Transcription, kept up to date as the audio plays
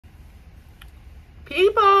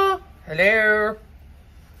People, hello.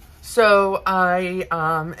 So I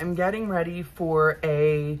am getting ready for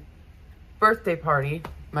a birthday party.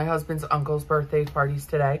 My husband's uncle's birthday party's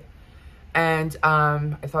today. And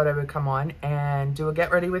I thought I would come on and do a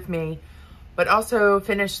get ready with me, but also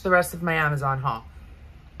finish the rest of my Amazon haul.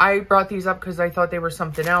 I brought these up because I thought they were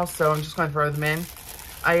something else, so I'm just going to throw them in.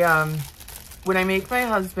 When I make my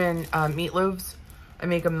husband meatloaves, I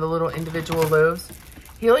make him the little individual loaves.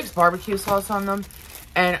 He likes barbecue sauce on them,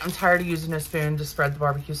 and I'm tired of using a spoon to spread the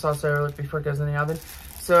barbecue sauce over before it goes in the oven.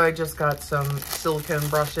 So I just got some silicone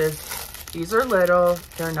brushes. These are little,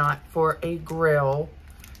 they're not for a grill.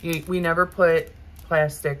 We never put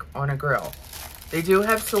plastic on a grill. They do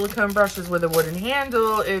have silicone brushes with a wooden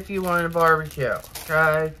handle if you want to barbecue,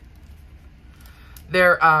 okay?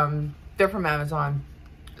 They're from Amazon,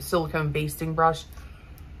 silicone basting brush.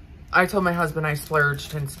 I told my husband I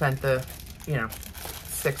splurged and spent the,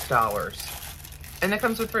 $6. And it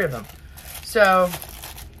comes with 3 of them. So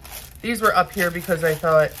these were up here because I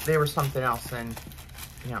thought they were something else, and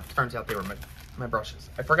turns out they were my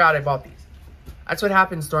brushes. I forgot I bought these. That's what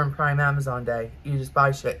happens during Prime Amazon Day. You just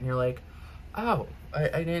buy shit and you're like, oh,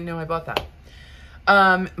 I didn't know I bought that.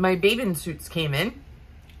 My bathing suits came in,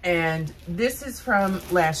 and this is from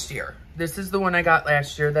last year. This is the one I got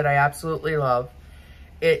last year that I absolutely love.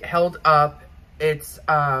 It held up. It's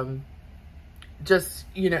just,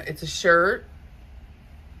 it's a shirt,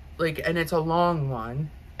 and it's a long one.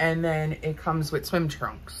 And then it comes with swim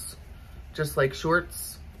trunks, just like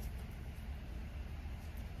shorts.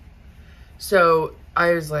 So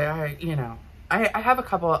I was like, I have a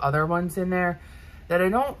couple of other ones in there that I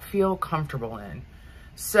don't feel comfortable in.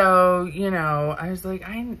 So, I was like,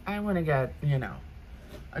 I want to get,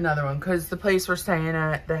 another one, because the place we're staying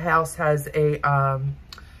at, the house has an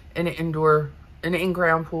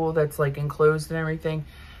in-ground pool that's like enclosed and everything.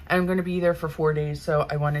 And I'm going to be there for 4 days. So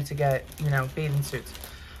I wanted to get, bathing suits.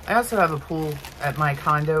 I also have a pool at my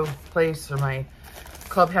condo place, or my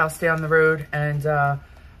clubhouse down the road. And,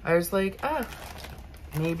 I was like,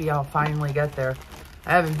 maybe I'll finally get there.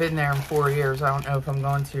 I haven't been there in 4 years. I don't know if I'm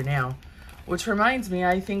going to now. Which reminds me,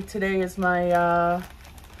 I think today is my,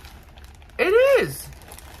 it is.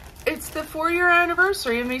 It's the 4-year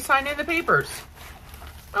anniversary of me signing the papers.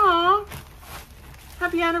 Aw,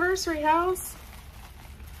 happy anniversary, house.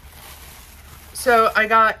 So I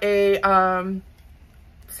got a,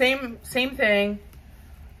 same thing.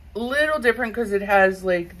 Little different because it has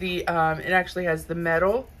like the, it actually has the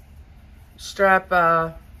metal strap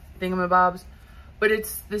thingamabobs, but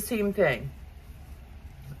it's the same thing.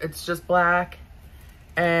 It's just black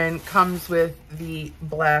and comes with the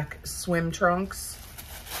black swim trunks.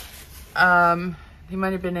 They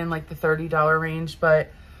might have been in like the $30 range,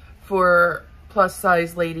 but for plus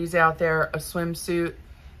size ladies out there, a swimsuit,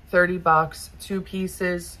 $30, 2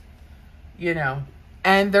 pieces,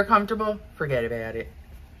 and they're comfortable, forget about it.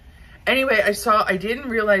 Anyway, I didn't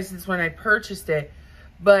realize this when I purchased it,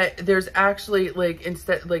 but there's actually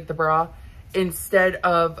instead, the bra, instead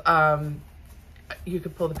of, you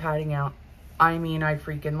could pull the padding out. I mean, I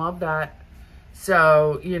freaking love that.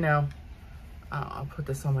 So, I'll put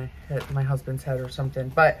this on my head, my husband's head or something.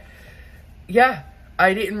 But yeah,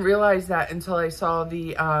 I didn't realize that until I saw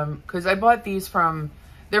the, cause I bought these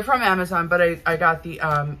they're from Amazon, but I got the,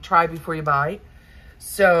 try before you buy.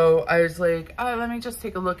 So I was like, oh, let me just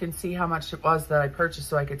take a look and see how much it was that I purchased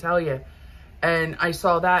so I could tell you. And I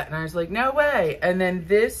saw that and I was like, no way. And then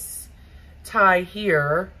this tie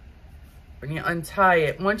here, when you untie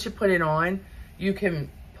it, once you put it on, you can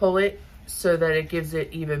pull it so that it gives it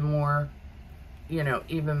even more,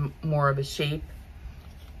 even more of a shape.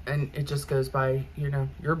 And it just goes by,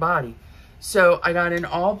 your body. So I got an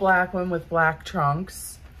all black one with black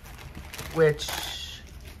trunks, which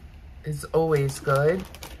is always good.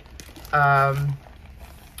 I'm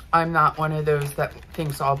not one of those that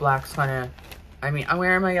thinks all black's gonna, I'm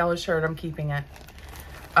wearing my yellow shirt, I'm keeping it.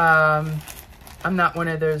 I'm not one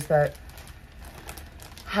of those that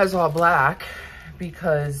has all black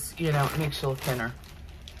because, it makes you look thinner.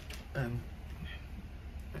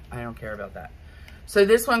 I don't care about that. So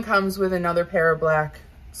this one comes with another pair of black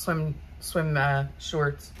swim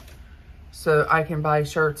shorts. So I can buy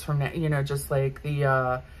shirts from that, just like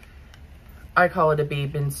the, I call it a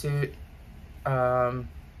bathing suit, bathing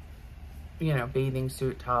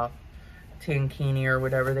suit top, tankini or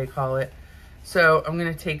whatever they call it. So I'm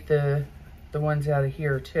going to take the ones out of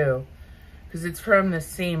here too, because it's from the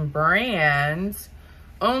same brand,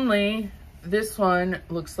 only this one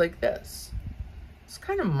looks like this. It's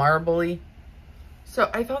kind of marbly. So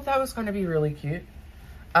I thought that was going to be really cute.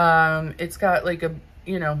 It's got like a,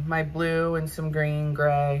 my blue and some green,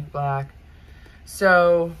 gray, black.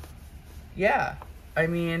 So yeah, I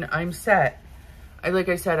mean, I'm set. Like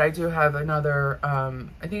I said, I do have another,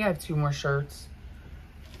 I think I have 2 more shirts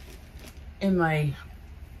in my,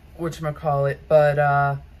 whatchamacallit, but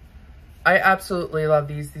I absolutely love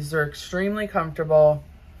these. These are extremely comfortable.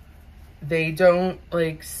 They don't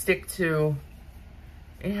like stick to,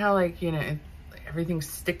 you know how like, you know, everything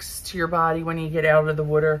sticks to your body when you get out of the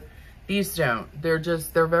water. These don't. They're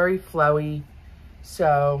very flowy.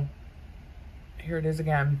 So here it is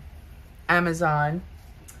again. Amazon.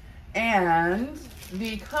 And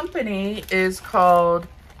the company is called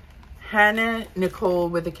Hannah Nicole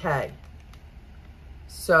with a K.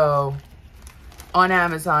 So on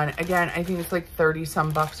Amazon, again, I think it's like 30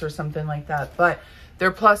 some bucks or something like that, but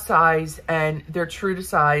they're plus size and they're true to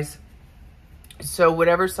size. So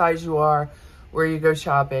whatever size you are, where you go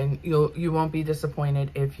shopping, you won't be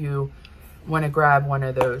disappointed if you want to grab one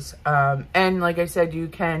of those. And like I said, you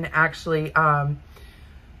can actually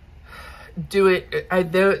do it.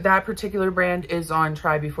 That particular brand is on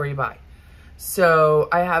try before you buy. So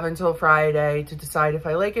I have until Friday to decide if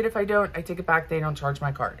I like it. If I don't, I take it back. They don't charge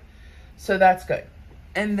my card. So that's good.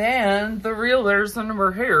 And then the real reason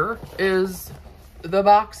we're here is the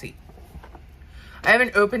Boxy. I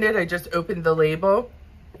haven't opened it. I just opened the label.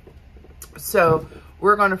 So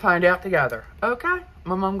we're going to find out together. Okay.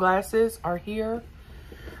 My mom glasses are here.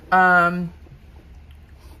 Oh,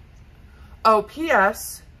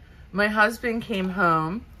 P.S. My husband came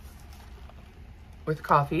home with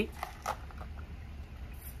coffee.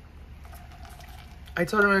 I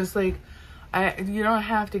told him, I was like, you don't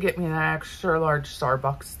have to get me that extra large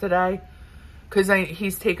Starbucks today. Because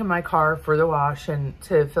he's taking my car for the wash and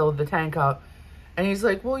to fill the tank up. And he's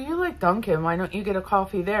like, well, you like Dunkin'. Why don't you get a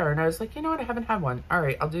coffee there? And I was like, you know what? I haven't had one. All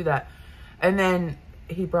right, I'll do that. And then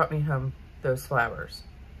he brought me home those flowers.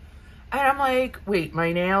 And I'm like, wait,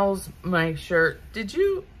 my nails, my shirt. Did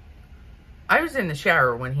you? I was in the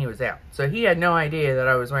shower when he was out. So he had no idea that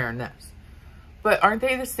I was wearing this. But aren't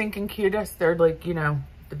they the stinking cutest? They're like, you know,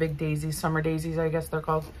 the big daisies, summer daisies, I guess they're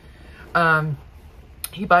called.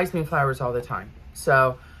 He buys me flowers all the time.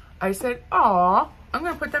 So I said, aw, I'm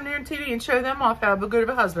going to put them there on TV and show them off how good of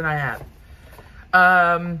a husband I have.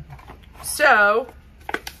 So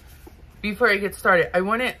before I get started, I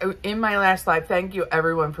want to, in my last live, thank you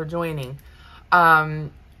everyone for joining. I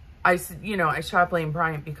said, you know, I shop Lane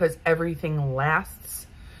Bryant because everything lasts.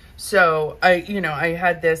 So I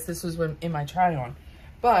had this was in my try on,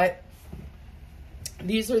 but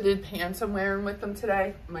these are the pants I'm wearing with them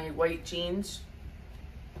today. My white jeans.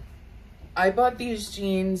 I bought these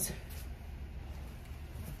jeans.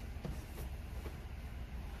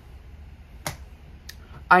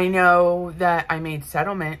 I know that I made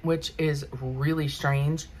settlement, which is really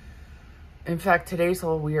strange. In fact, today's a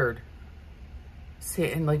little weird. See,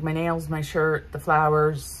 and like my nails, my shirt, the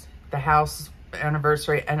flowers, the house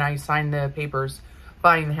anniversary, and I signed the papers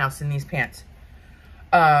buying the house in these pants.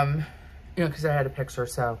 You know, because I had a picture,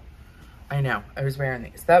 so I know I was wearing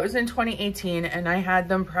these. That was in 2018, and I had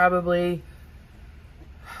them probably,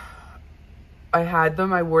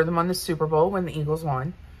 I wore them on the Super Bowl when the Eagles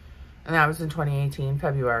won. And that was in 2018,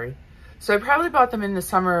 February. So I probably bought them in the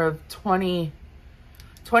summer of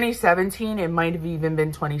 2017. It might have even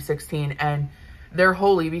been 2016. And they're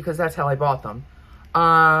holy because that's how I bought them.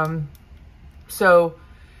 So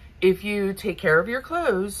if you take care of your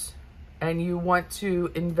clothes and you want to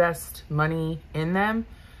invest money in them,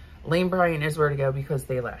 Lane Bryant is where to go because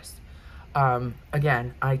they last.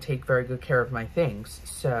 Again, I take very good care of my things.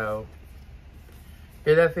 So,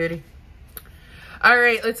 hear that, foodie? All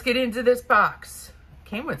right, let's get into this box.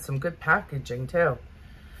 Came with some good packaging too.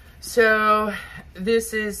 So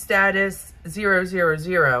this is status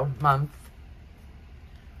 000 month.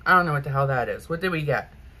 I don't know what the hell that is. What did we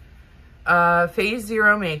get? Phase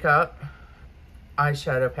 0 makeup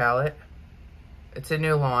eyeshadow palette. It's a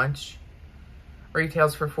new launch.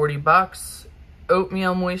 Retails for 40 bucks.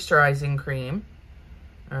 Oatmeal moisturizing cream.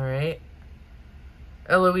 All right.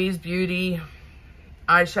 Eloise Beauty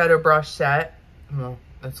eyeshadow brush set. Well,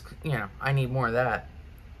 that's, you know, I need more of that.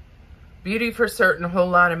 Beauty for Certain, a whole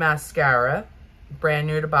lot of mascara. Brand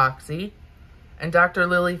new to Boxy. And Dr.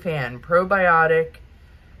 Lily Fan, probiotic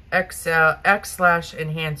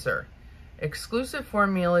X/enhancer. Exclusive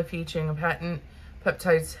formula featuring a patent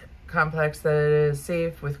peptides complex that is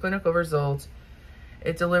safe with clinical results.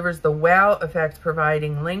 It delivers the wow effect,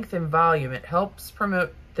 providing length and volume. It helps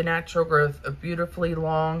promote the natural growth of beautifully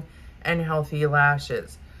long and healthy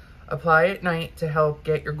lashes. Apply at night to help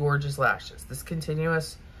get your gorgeous lashes.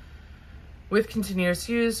 With continuous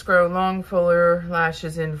use, grow long, fuller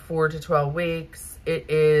lashes in 4 to 12 weeks. It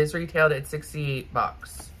is retailed at 68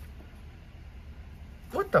 bucks.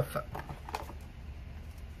 What the fuck?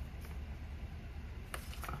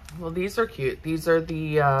 Well, these are cute. These are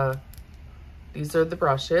the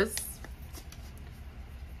brushes.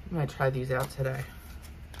 I'm gonna try these out today.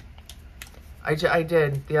 I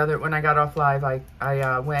did the other, when I got off live,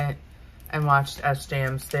 I went and watched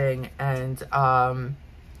SJM's thing, and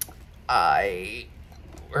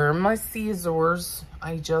where are my scissors?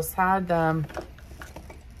 I just had them.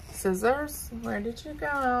 Scissors, where did you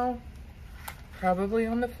go? Probably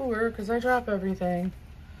on the floor because I drop everything.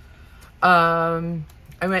 I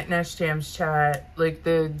went in SJM's chat, like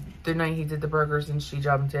the night he did the burgers, and she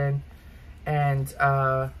jumped in and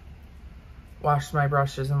washed my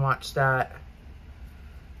brushes and watched that.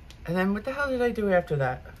 And then what the hell did I do after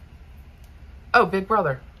that? Oh, Big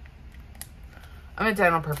Brother. I'm a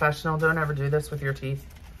dental professional. Don't ever do this with your teeth.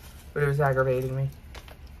 But it was aggravating me.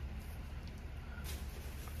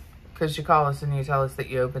 Because you call us and you tell us that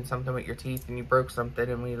you opened something with your teeth and you broke something,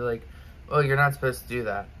 and we like, well, you're not supposed to do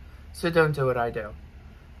that. So don't do what I do.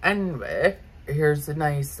 Anyway, here's a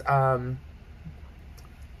nice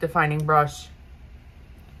defining brush.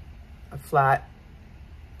 A flat.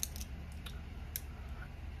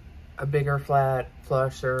 A bigger flat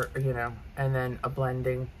flush, or, you know, and then a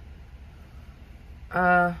blending.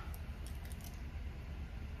 They're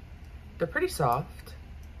pretty soft.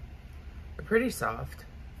 They're pretty soft.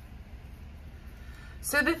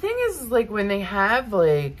 So the thing is, like, when they have,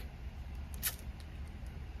 like,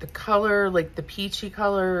 the color, like the peachy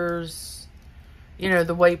colors, you know,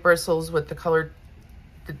 the white bristles with the color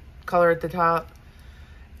at the top.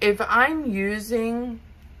 If I'm using,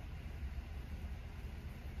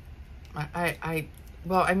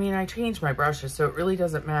 well, I mean, I changed my brushes, so it really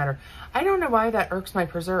doesn't matter. I don't know why that irks my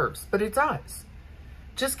preserves, but it does.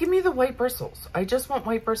 Just give me the white bristles. I just want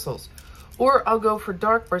white bristles. Or I'll go for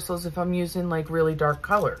dark bristles if I'm using like really dark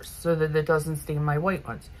colors, so that it doesn't stain my white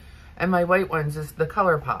ones. And my white ones is the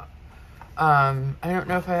Color Pop. I don't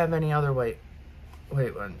know if I have any other white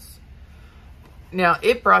ones. Now,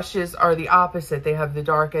 IT brushes are the opposite. They have the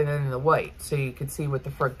dark and then the white, so you can see what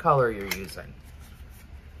the frick color you're using.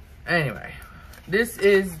 Anyway, this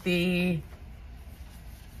is the,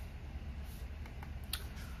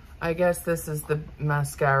 I guess this is the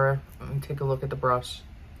mascara. Let me take a look at the brush.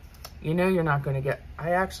 You know you're not going to get,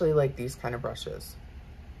 I actually like these kind of brushes.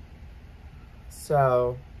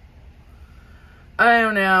 So, I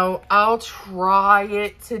don't know. I'll try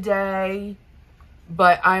it today,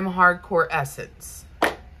 but I'm hardcore Essence.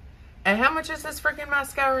 And how much is this freaking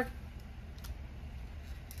mascara?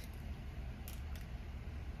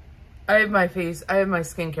 I have my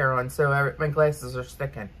skincare on, so my glasses are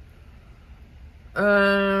sticking.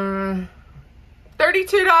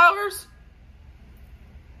 $32?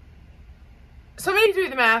 Somebody do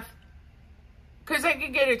the math. Because I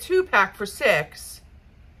could get a 2-pack for $6.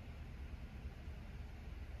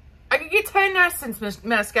 I could get 10 Essence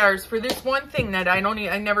mascaras for this one thing that I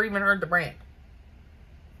never even heard the brand.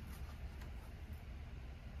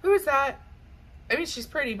 Who is that? I mean, she's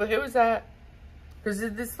pretty, but who is that? Because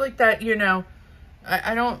it's like that, you know,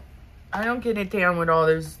 I don't get it down with all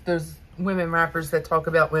those women rappers that talk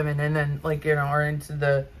about women and then, like, you know, are into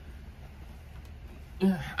the,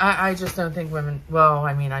 I just don't think women, well,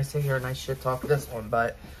 I mean, I sit here and I shit talk this one,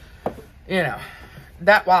 but, you know,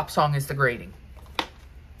 that WAP song is degrading.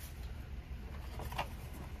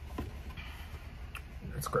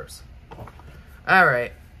 It's gross. All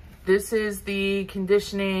right. This is the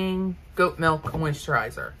conditioning goat milk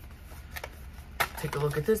moisturizer. Take a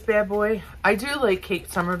look at this bad boy. I do like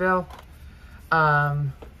Kate Somerville.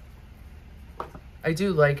 I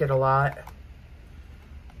do like it a lot.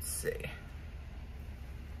 Let's see.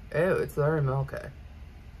 Oh, it's very milky.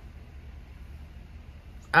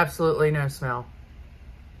 Absolutely no smell.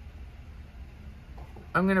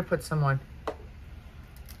 I'm gonna put some on.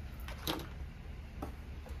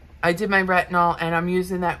 I did my retinol, and I'm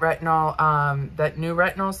using that retinol, that new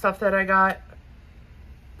retinol stuff that I got.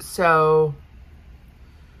 So,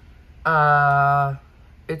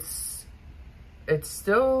 it's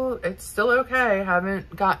still okay. I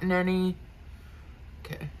haven't gotten any.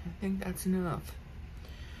 Okay, I think that's enough.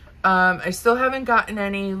 I still haven't gotten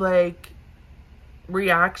any, like,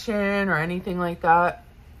 reaction or anything like that.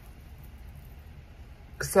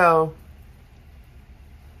 So,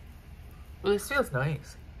 well, this feels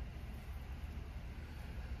nice.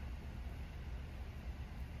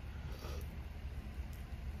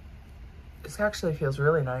 This actually feels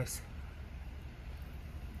really nice.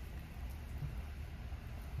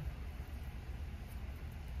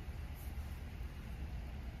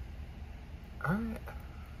 All right.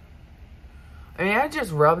 I mean, I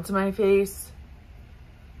just rubbed my face.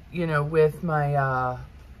 you know, with my,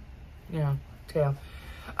 you know, tail.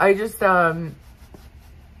 I just rub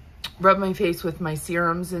my face with my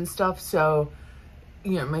serums and stuff. So,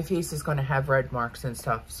 you know, my face is going to have red marks and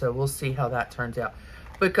stuff. So we'll see how that turns out.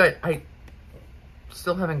 But good. I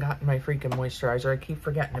still haven't gotten my freaking moisturizer. I keep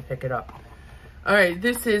forgetting to pick it up. All right.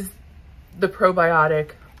 This is the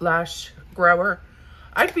probiotic lash grower.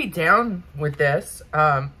 I'd be down with this.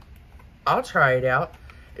 I'll try it out.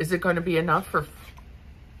 Is it going to be enough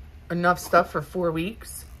stuff for 4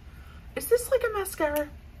 weeks? Is this like a mascara?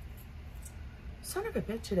 Son of a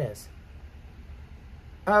bitch, it is.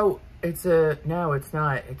 Oh, no, it's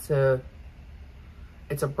not. It's a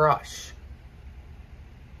brush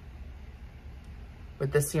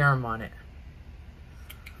with the serum on it.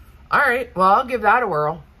 All right, well, I'll give that a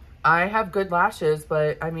whirl. I have good lashes,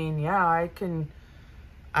 but I mean, yeah, I can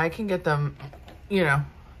get them, you know,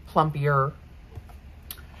 plumpier.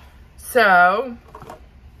 So,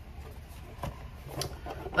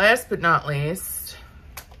 last but not least,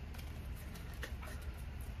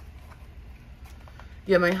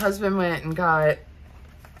 yeah, my husband went and got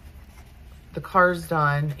the cars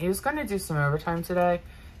done. He was going to do some overtime today.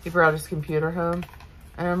 He brought his computer home.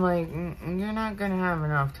 And I'm like, you're not going to have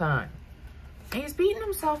enough time. And he's beating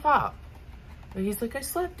himself up. But he's like, I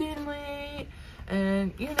slept in late.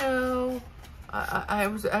 And, you know,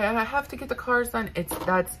 I have to get the cars done.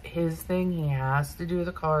 That's his thing. He has to do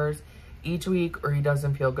the cars each week or he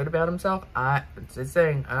doesn't feel good about himself. It's his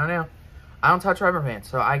thing. I don't know. I don't touch rubber bands,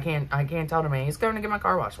 so I can't tell him, he's going to get my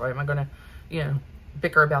car washed. Why am I going to, you know,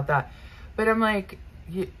 bicker about that? But I'm like,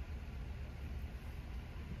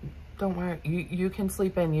 don't worry. You can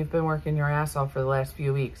sleep in. You've been working your ass off for the last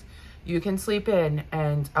few weeks. You can sleep in,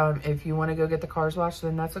 and if you want to go get the cars washed,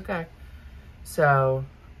 then that's okay. So,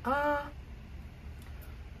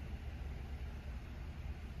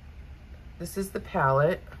 this is the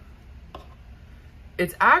palette.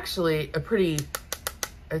 It's actually a pretty,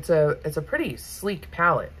 it's a pretty sleek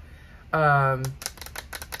palette.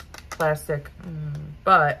 Plastic,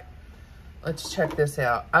 but let's check this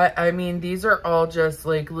out. I mean, these are all just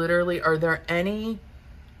like literally, are there any,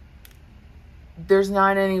 there's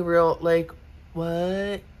not any real, like,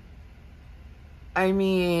 what? I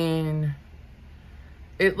mean,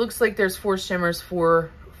 it looks like there's 4 shimmers, 4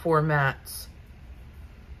 mattes.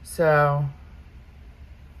 So,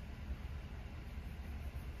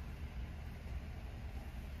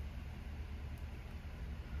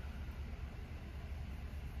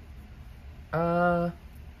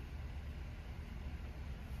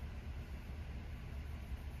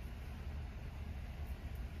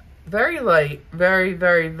 very light, very,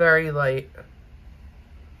 very, very light.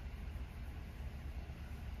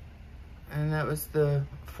 And that was the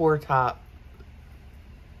 4 top.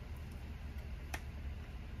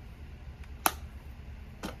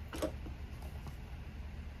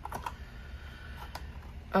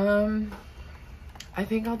 I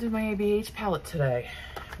think I'll do my ABH palette today.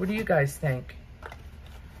 What do you guys think?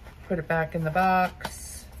 Put it back in the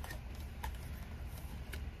box.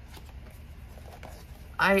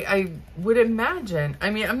 I would imagine, I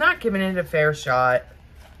mean, I'm not giving it a fair shot.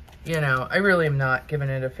 You know, I really am not giving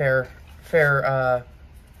it a fair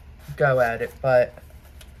go at it, but,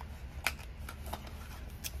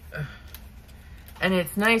 and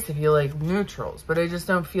it's nice if you like neutrals, but I just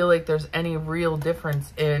don't feel like there's any real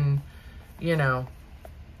difference in, you know.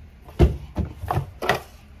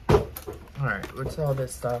 All right, what's all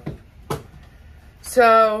this stuff?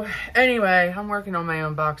 So anyway, I'm working on my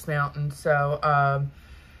own box mountain. So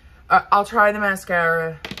I'll try the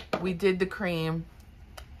mascara. We did the cream.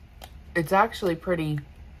 It's actually pretty,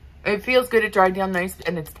 it feels good. It dried down nice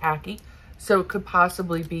and it's tacky. So it could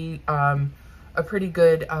possibly be a pretty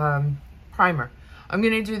good primer. I'm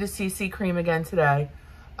going to do the CC cream again today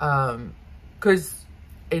because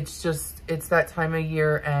it's that time of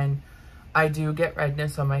year and I do get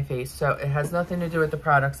redness on my face. So it has nothing to do with the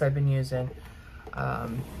products I've been using.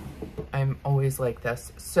 I'm always like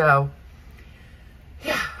this. So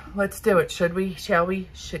yeah, let's do it. Should we? Shall we?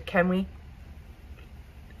 Can we?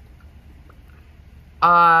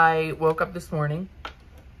 I woke up this morning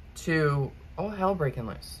to all hell breaking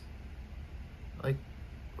loose. Like,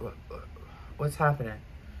 what's happening?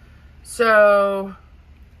 So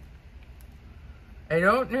I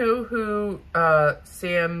don't know who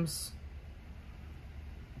Sam's,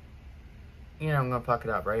 you know, I'm gonna fuck it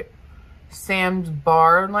up, right? Sam's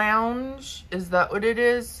Bar Lounge, is that what it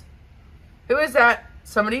is? Who is that?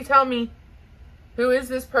 Somebody tell me. Who is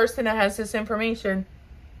this person that has this information?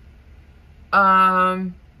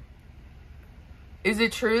 Is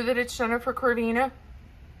it true that it's Jennifer Cordina?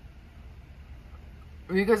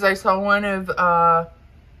 Because I saw one of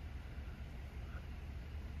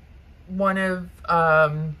one of,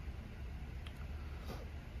 I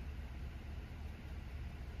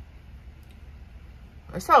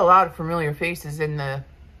saw a lot of familiar faces in the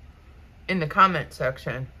comment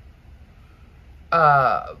section.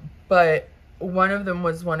 But one of them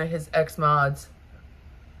was one of his ex-mods.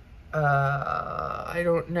 I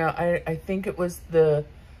don't know. I think it was the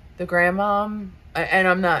grandmom. And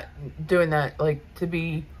I'm not doing that, like, to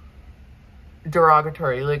be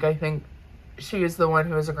derogatory. Like, I think she is the one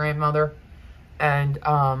who is a grandmother. And,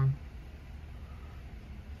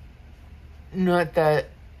 not that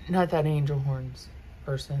Angel Horns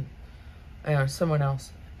person. I know, someone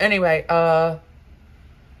else. Anyway, I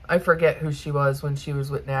forget who she was when she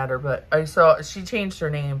was with Natter, but I saw, she changed her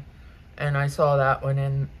name, and I saw that one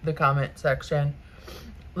in the comment section.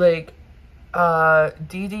 Like,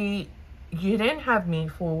 Dee Dee, you didn't have me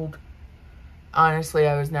fooled. Honestly,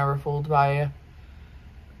 I was never fooled by you.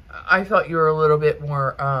 I thought you were a little bit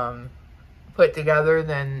more, put together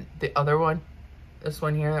than the other one. This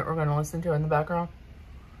one here that we're going to listen to in the background.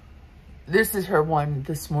 This is her one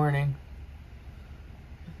this morning.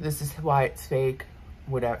 This is why it's fake.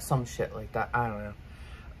 Whatever, some shit like that. I don't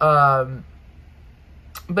know.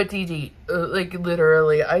 But Dee Dee, like,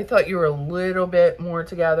 literally, I thought you were a little bit more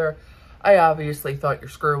together. I obviously thought your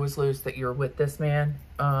screw was loose, that you were with this man.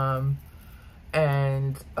 Yeah,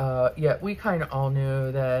 we kind of all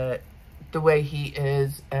knew that the way he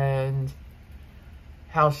is and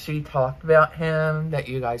how she talked about him, that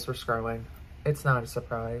you guys were screwing. It's not a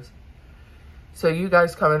surprise. So you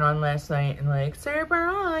guys coming on last night and like,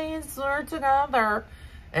 surprise, we're together.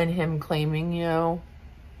 And him claiming you.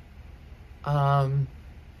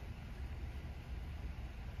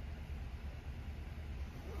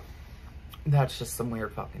 That's just some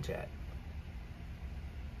weird fucking shit.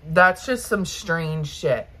 That's just some strange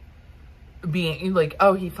shit. Being like,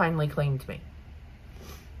 oh, he finally claimed me.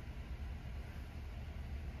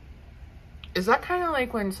 Is that kind of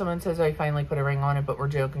like when someone says, I finally put a ring on it, but we're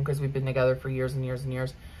joking because we've been together for years and years and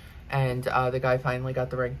years, and the guy finally got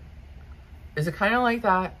the ring? Is it kind of like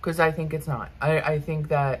that? Because I think it's not. I think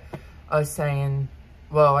that us saying,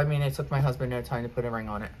 well, I mean, it took my husband no time to put a ring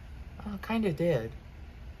on it. Well, it kind of did.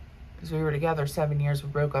 Because we were together 7 years, we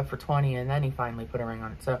broke up for 20, and then he finally put a ring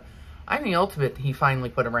on it. So, I'm the ultimate, he finally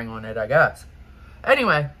put a ring on it, I guess.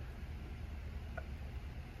 Anyway.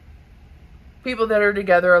 People that are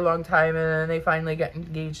together a long time, and then they finally get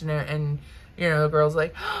engaged in it, and, you know, the girl's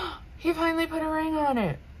like, oh, he finally put a ring on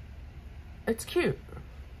it. It's cute.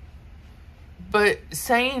 But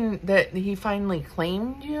saying that he finally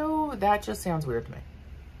claimed you, that just sounds weird to me.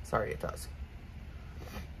 Sorry, it does.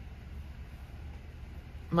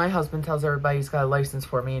 My husband tells everybody he's got a license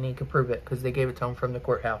for me and he can prove it because they gave it to him from the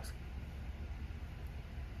courthouse.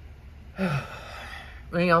 And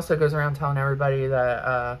he also goes around telling everybody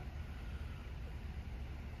that,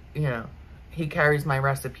 you know, he carries my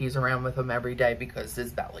recipes around with him every day because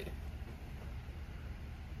his belly.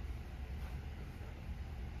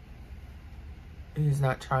 He's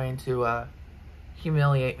not trying to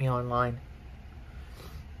humiliate me online.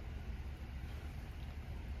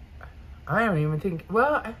 I don't even think,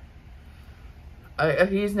 well,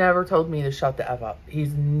 he's never told me to shut the F up.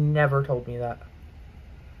 He's never told me that.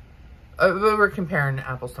 We're comparing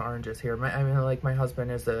apples to oranges here. I mean, like, my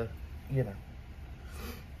husband is a, you know,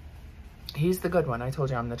 he's the good one. I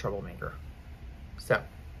told you I'm the troublemaker. So,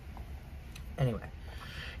 anyway.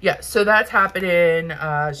 Yeah, so that's happening.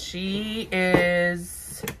 She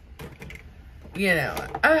is, you know,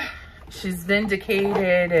 she's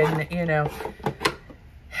vindicated and, you know,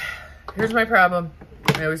 here's my problem.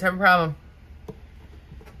 I always have a problem.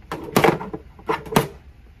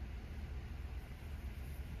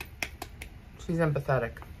 She's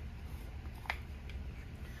empathetic.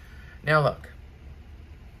 Now look.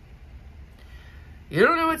 You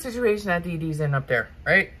don't know what situation that Dee Dee's in up there,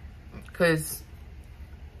 right? Because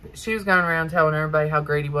she was going around telling everybody how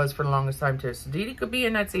great he was for the longest time too. So Dee Dee could be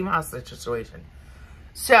in that same hostage situation.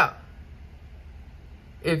 So,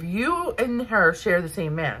 if you and her share the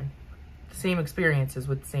same man, the same experiences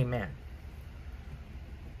with the same man,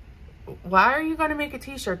 why are you going to make a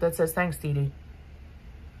t-shirt that says, thanks, Dee Dee?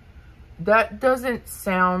 That doesn't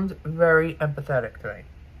sound very empathetic to me.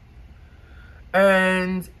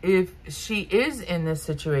 And if she is in this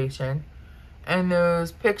situation, and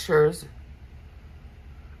those pictures,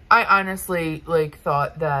 I honestly, like,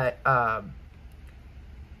 thought that,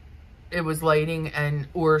 it was lighting and,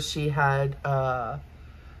 or she had,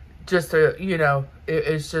 just a, you know,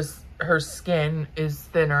 it's just, her skin is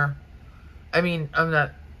thinner. I mean, I'm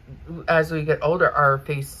not, as we get older, our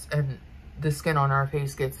face and the skin on our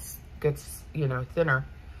face gets, you know, thinner.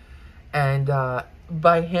 And,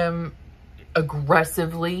 by him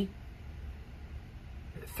aggressively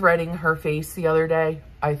threading her face the other day.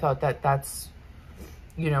 I thought that that's,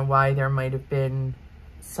 you know, why there might have been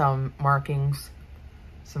some markings,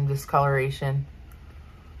 some discoloration.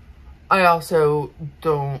 I also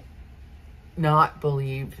don't not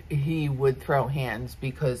believe he would throw hands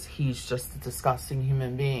because he's just a disgusting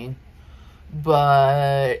human being.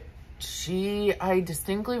 But I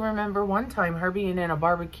distinctly remember one time her being in a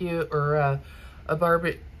barbecue or a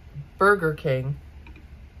Burger King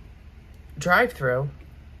drive-thru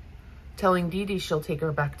telling Dee Dee she'll take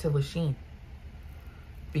her back to Lachine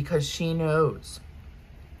because she knows.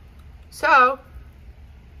 So,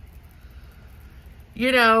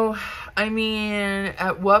 you know, I mean,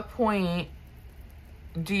 at what point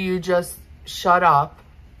do you just shut up?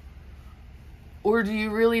 Or do you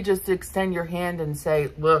really just extend your hand and say,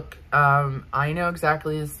 look, I know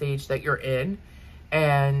exactly the stage that you're in,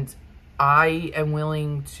 and I am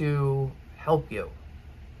willing to help you.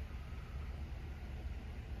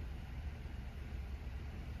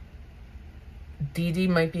 Dee Dee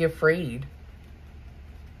might be afraid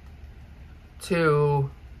to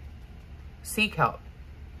seek help.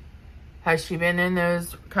 Has she been in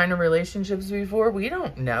those kind of relationships before? We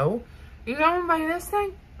don't know. You going by this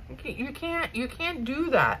thing? You can't do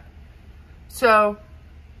that. So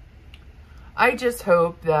I just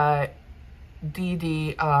hope that Dee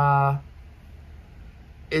Dee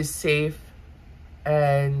is safe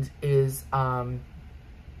and is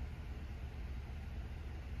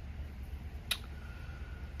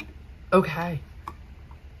okay.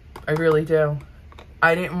 I really do.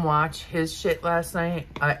 I didn't watch his shit last night.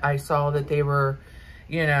 I saw that they were,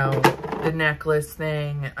 you know, the necklace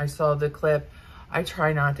thing. I saw the clip. I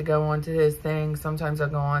try not to go onto his thing. Sometimes I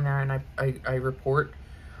go on there and I report.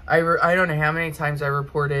 I don't know how many times I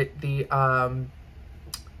reported the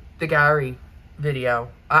Gary video.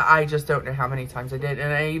 I just don't know how many times I did.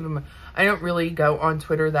 And I don't really go on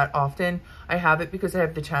Twitter that often. I have it because I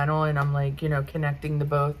have the channel and I'm like, you know, connecting the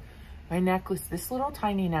both. My necklace, this little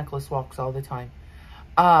tiny necklace walks all the time.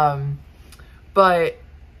 But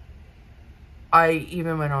I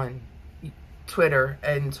even went on Twitter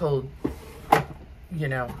and told, you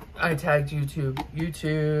know, I tagged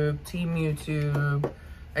YouTube, Team YouTube.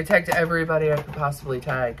 I tagged everybody I could possibly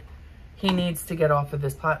tag. He needs to get off of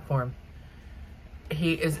this platform.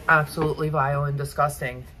 He is absolutely vile and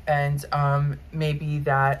disgusting. And maybe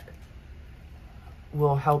that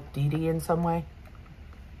will help Dee Dee in some way.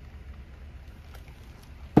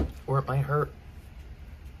 Or it might hurt.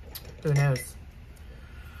 Who knows?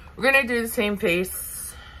 We're going to do the same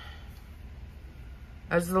face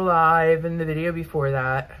as the live and the video before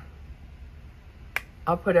that.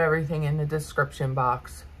 I'll put everything in the description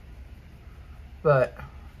box. But,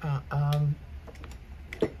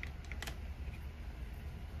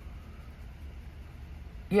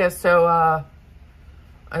 yeah, so,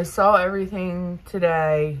 I saw everything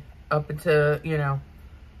today up into, you know,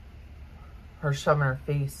 her shoving her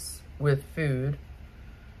face with food.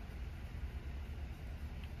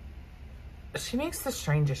 She makes the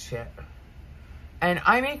strangest shit. And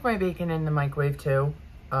I make my bacon in the microwave too.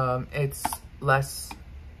 It's less,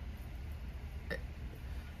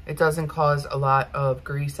 it doesn't cause a lot of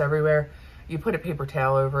grease everywhere. You put a paper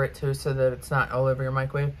towel over it too so that it's not all over your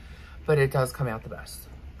microwave, but it does come out the best.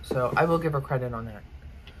 So I will give her credit on that.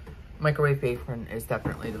 Microwave bacon is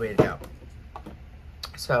definitely the way to go.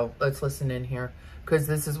 So let's listen in here because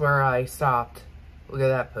this is where I stopped. Look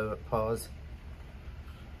at that pause.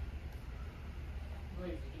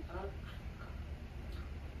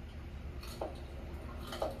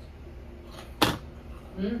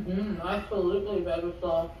 Absolutely better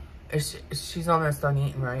sauce. She's almost done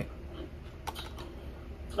eating, right?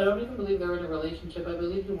 I don't even believe they're in a relationship. I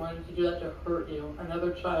believe he wanted to do that to hurt you.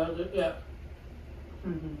 Another child, yeah.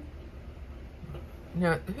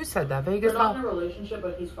 No, who said that? Vegas? They're not in a relationship,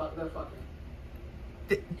 but they're fucking.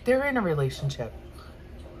 They're in a relationship.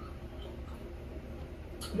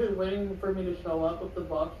 He's waiting for me to show up with the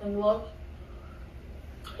boxing gloves.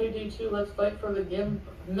 Hey, D2, let's fight for the gimp.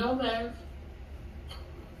 No, thanks.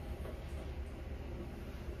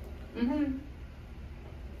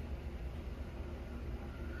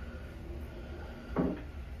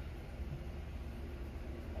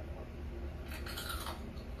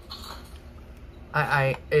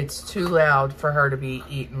 It's too loud for her to be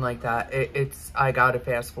eating like that. I gotta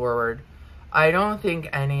fast forward. I don't think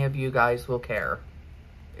any of you guys will care.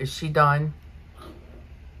 Is she done?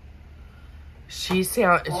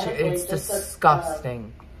 It's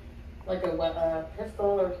disgusting. Like a pistol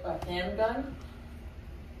or a handgun,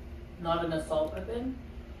 not an assault weapon.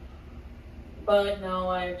 But no,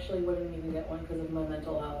 I actually wouldn't even get one because of my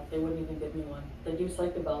mental health. They wouldn't even give me one. They do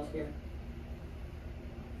psych the bells here.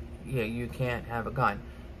 Yeah, you can't have a gun.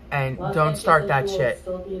 And Last don't night she start said that she shit.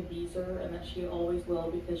 will still be a abuser and that she always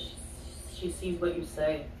will because she sees what you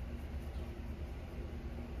say.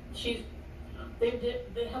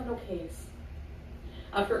 They have no case.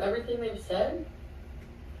 After everything they've said,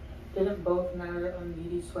 didn't both Nara and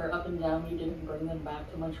Didi swear up and down you didn't bring them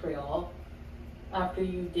back to Montreal? After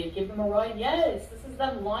you did give them a ride? Yes, this is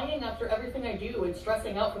them lying after everything I do and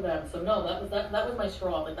stressing out for them. So no, that was my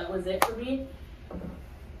straw. Like that was it for me.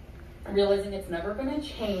 Realizing it's never gonna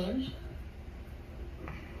change.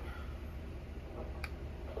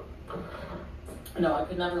 No, I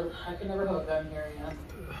could never have a gun here again.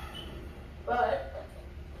 But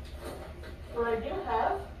what I do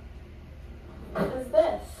have is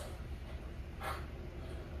this.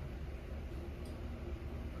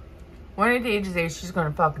 One of these days, she's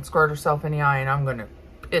gonna fucking squirt herself in the eye and I'm gonna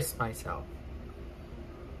piss myself.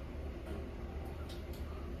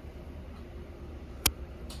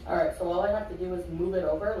 Alright, so all I have to do is move it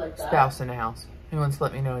over like that. Spouse in the house. He wants to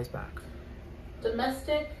let me know he's back.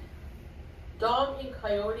 Domestic dog and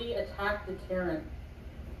coyote attack deterrent.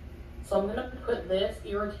 So I'm gonna put this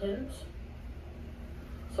irritant.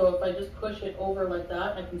 So if I just push it over like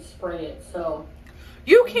that, I can spray it. So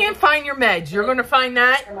you can't find your meds. You're gonna find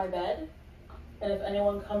that in my bed. And if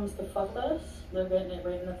anyone comes to fuck us, they're getting it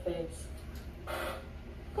right in the face.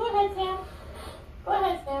 Go ahead, Sam. Go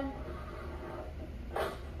ahead, Sam.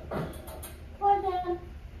 Go ahead,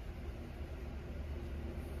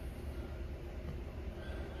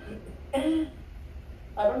 Sam.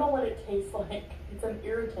 I don't know what it tastes like. It's an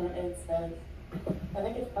irritant, it says. I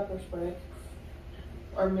think it's pepper spray.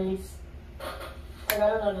 Or mace. I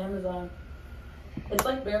got it on Amazon. It's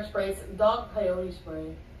like bear spray. It's dog coyote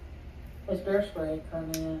spray. It's bear spray,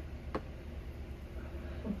 kind of, yeah.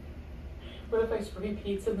 What if I spray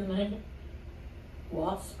pizza in the night?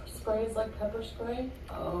 Wasp spray is like pepper spray?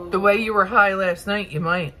 Oh. the way you were high last night. You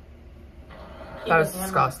might. That was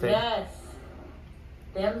disgusting. Yes.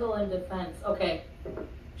 Damsel in defense. Okay.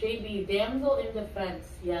 JB, damsel in defense.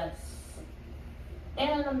 Yes.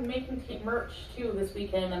 And I'm making merch too this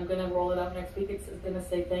weekend. I'm gonna roll it up next week. It's gonna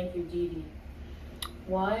say thank you, Didi.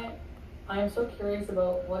 Why? I am so curious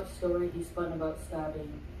about what story he spun about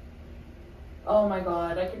stabbing. Oh my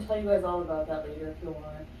god, I can tell you guys all about that later if you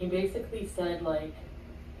want. He basically said like,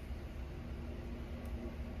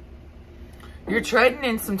 you're treading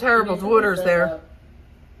in some terrible waters there.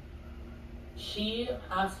 She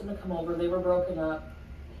asked him to come over. They were broken up.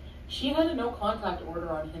 She had a no contact order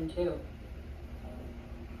on him too.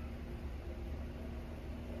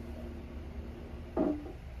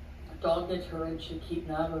 Dog deterrent should keep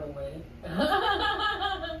Natter away.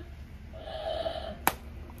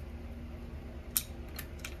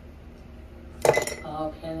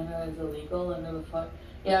 Oh, Canada is illegal under the fuck.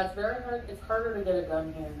 Yeah, it's very hard. It's harder to get a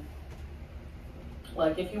gun here.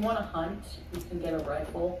 Like, if you want to hunt, you can get a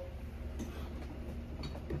rifle.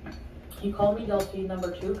 He called me Delphine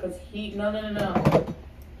number 2 because he... No.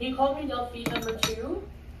 He called me Delphine number 2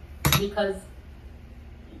 because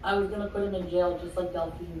I was going to put him in jail just like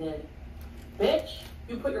Delphine did. Bitch,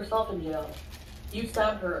 you put yourself in jail. You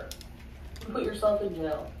stabbed her. You put yourself in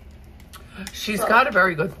jail. She's got a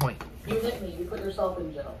very good point. You hit me. You put yourself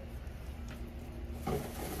in jail.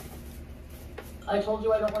 I told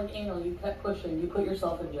you I don't like anal. You kept pushing. You put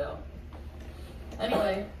yourself in jail.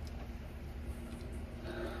 Anyway.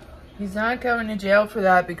 He's not going to jail for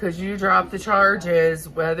that because you dropped the charges.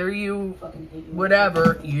 Whether you,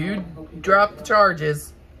 whatever, you dropped the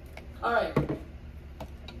charges. Alright.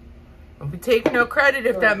 Don't be taking no credit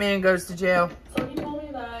if that man goes to jail. So he told me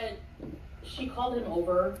that she called him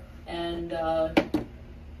over and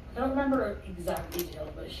I don't remember exact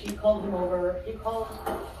details, but she called him over. He called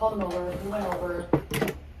him over. He went over.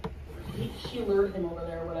 She lured him over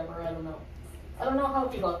there or whatever. I don't know. I don't know how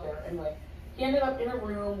he got there. Anyway, he ended up in a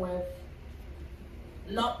room with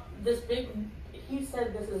not this big. He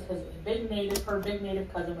said this is his big native. Her big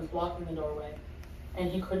native cousin was blocking the doorway,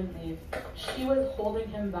 and he couldn't leave. She was holding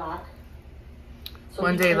him back. So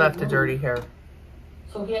one day left the dirty hair.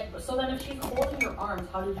 So then if she's holding your arms,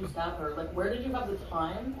 how did you stab her? Like, where did you have the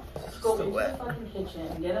time to go into the fucking kitchen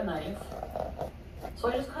and get a knife? So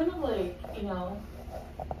I just kind of like, you know,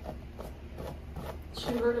 she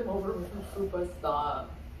lured him over with her fupa.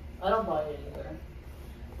 Stop. I don't buy it either.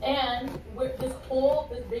 And with this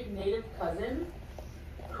big native cousin,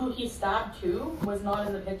 who he stabbed too, was not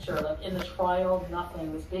in the picture. Like, in the trial,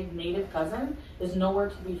 nothing. This big native cousin is nowhere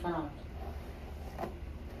to be found.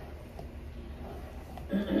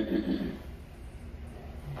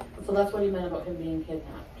 So that's what he meant about him being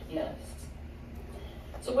kidnapped. Yes.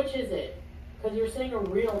 So which is it? Because you're saying a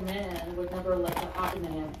real man would never let that happen to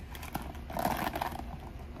him.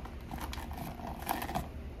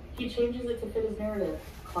 He changes it to fit his narrative.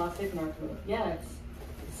 Classic narrative. Yes.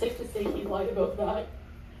 Safe to say he lied about that.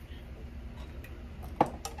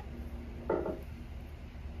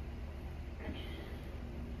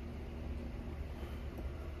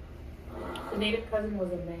 The native cousin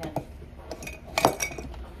was a man.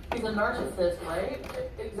 He's a narcissist, right?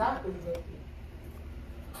 Exactly.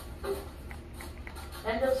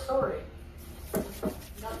 End of story.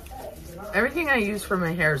 Everything I use for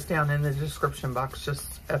my hair is down in the description box,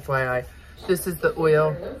 just FYI. This is the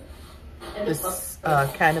oil. This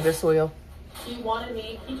cannabis oil. He wanted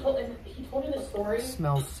me, he told me the story. It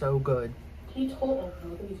smells so good. He told, oh,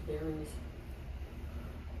 look at these berries.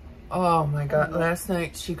 Oh my God, last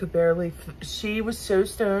night she could barely, she was so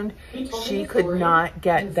stoned, she could not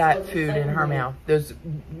get that food in her mouth. Those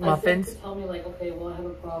muffins. I tell me like, okay, well I have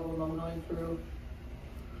a problem, I'm going through.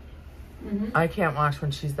 I can't watch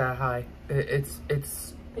when she's that high. It's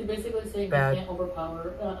He's basically saying bad. You can't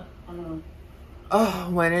overpower, I don't know. Oh,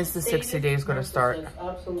 when is the 60 days going to start?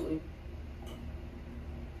 Absolutely.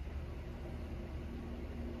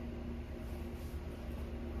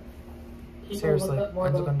 Seriously,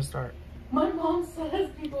 when's it going to start? My mom says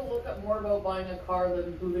people look up more about buying a car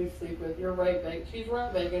than who they sleep with. You're right, Meg. She's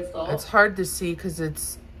right, Vegas doll. It's hard to see because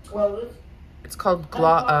it's called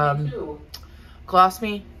Gloss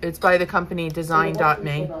Me. It's by the company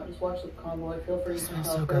Design.me. Just watch the convoy. Feel free to smells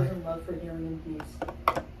tell so good. and love for hearing in peace.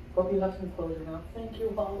 Hope you have some closure now. Thank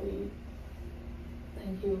you, Holly.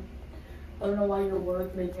 Thank you. I don't know why your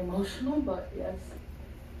words make me emotional, but yes.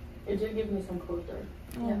 It did give me some closure.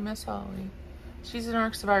 Oh, yeah. Miss Holly. She's an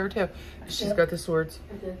ARC survivor too. She's got the swords.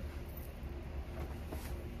 I did.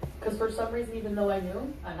 Because for some reason, even though I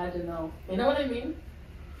knew, I had to know. You know what I mean?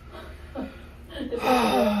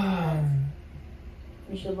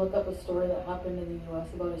 You should look up a story that happened in the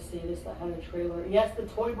US about a sadist that had a trailer. Yes, the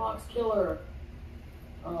toy box killer.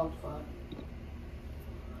 Oh, fuck.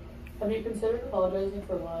 Have you considered apologizing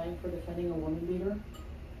for lying for defending a woman beater?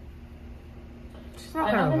 She's not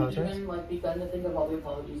I gonna haven't apologize. even begun to think of all the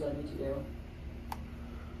apologies I need to do.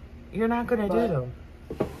 You're not gonna do them.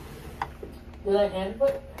 Did I handle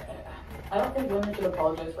it? I don't think women should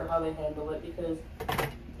apologize for how they handle it because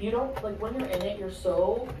you don't, when you're in it, you're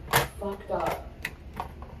so fucked up.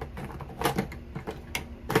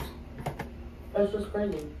 That's just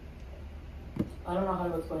crazy. I don't know how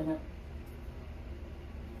to explain it.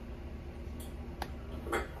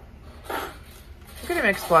 I'm gonna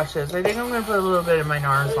mix blushes. I think I'm gonna put a little bit of my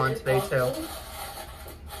NARS on today too.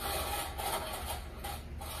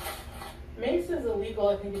 Mace is illegal,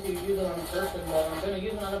 I think, if you use it on a person, but I'm gonna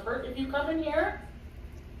use it on a person. If you come in here,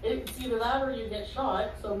 it's either that or you get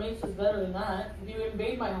shot, so mace is better than that. If you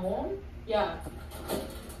invade my home, yeah.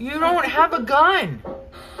 You don't have a gun.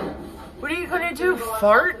 What are you gonna do?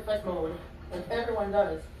 Fart? Effect mode, like everyone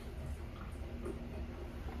does.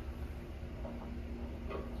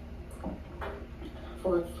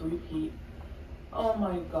 For a 3-peat. Oh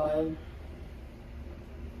my god.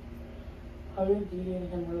 How did Dee Dee and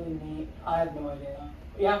him really meet? I have no idea.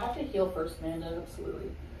 Yeah, I have to heal first, Amanda.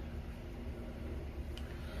 Absolutely.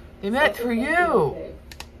 They met through you.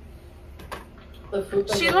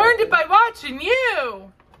 She She learned it by watching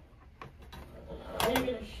you. How are you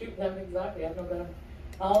gonna shoot them exactly? I have no gun.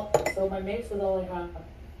 So my mace is all I have.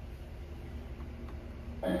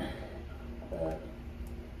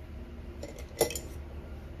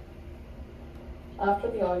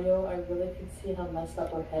 After the audio, I really could see how messed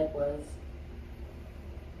up her head was.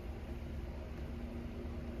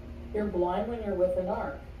 You're blind when you're with an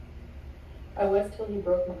arc. I was till you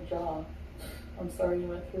broke my jaw. I'm sorry you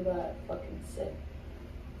went through that. Fucking sick.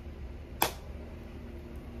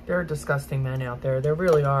 There are disgusting men out there. There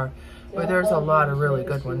really are. But there's a lot of really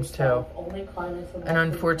good ones too. And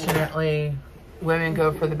unfortunately, women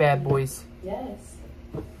go for the bad boys. Yes.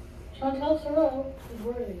 Chantel Thoreau is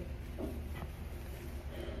worthy.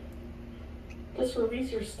 Just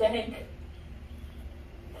release your stank.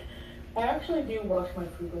 I actually do wash my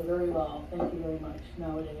food very well. Thank you very much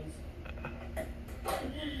nowadays.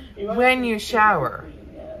 When you shower.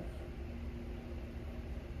 Yes.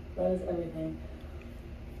 That is everything.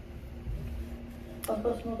 I'm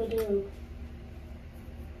supposed to smoke a do.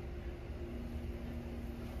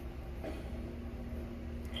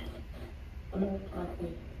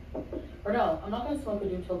 Or no, I'm not going to smoke a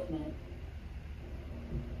do till tonight.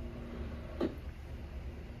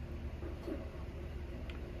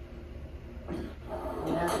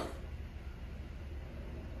 Yeah.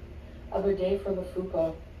 Other day for the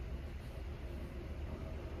fupa.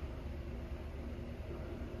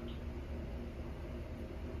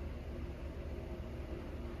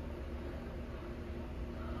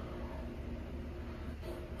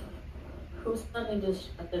 Who's suddenly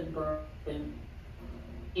distracted broken?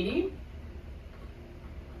 Edie?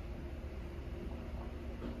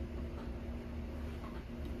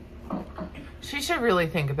 She should really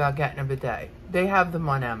think about getting a bidet. They have them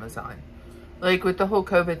on Amazon. Like with the whole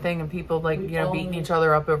COVID thing and people like, you know, beating each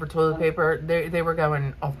other up over toilet paper, they were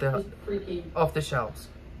going off the shelves.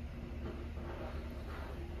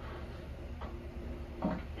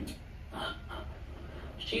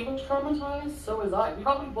 She was traumatized, so was I. We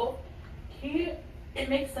probably both. It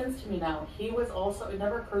makes sense to me now. He was also, it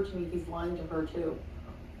never occurred to me he's lying to her too.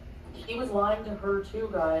 He was lying to her too,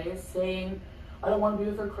 guys, saying, I don't want to be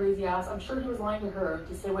with her crazy ass. I'm sure he was lying to her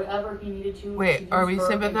to say whatever he needed to. Wait, are we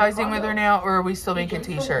sympathizing with her now, or are we still making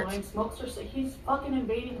t-shirts? Smokes her, he's fucking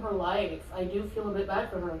invading her life. I do feel a bit bad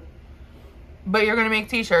for her. But you're going to make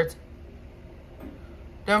t-shirts.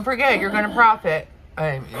 Don't forget, you're going to profit.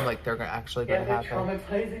 I mean, like, they're actually going to happen.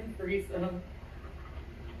 Traumatizing threesome.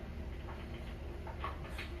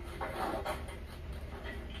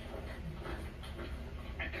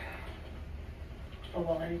 Oh,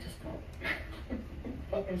 well, I need to smoke.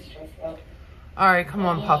 Fucking stressed out. All right, come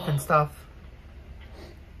on, puffin stuff.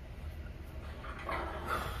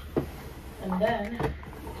 And then,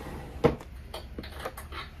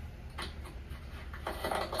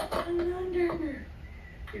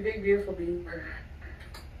 you big beautiful beaver.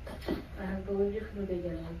 I have believed you from the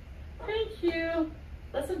beginning. Thank you.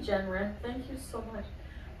 That's a genre. Thank you so much.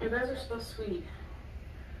 You guys are so sweet.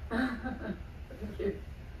 Thank you.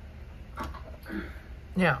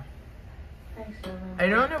 Yeah. Thanks, Mama. I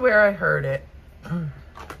don't know where I heard it.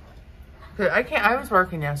 I was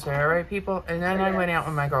working yesterday, all right, people? And then I went out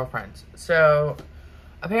with my girlfriends. So,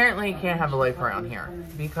 apparently you can't have a life around here.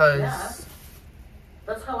 Because... Yeah.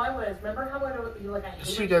 That's how I was. Remember how I was like, I hate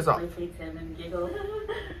she goes off. him and giggles.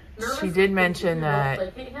 She did mention that...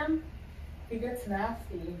 Placate him, he gets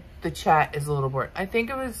nasty. The chat is a little bored. I think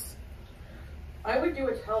it was... I would do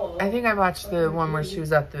a tell. I think I watched the one where she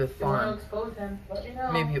was at the farm. Expose him. Let me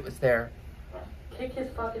know. Maybe it was there. Kick his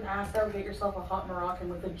fucking ass out. Get yourself a hot Moroccan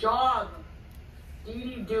with a job.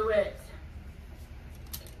 Dee, do it.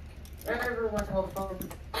 Everyone hold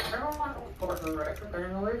fucking. Everyone hold her right from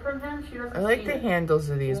getting away from him. She doesn't. I like the handles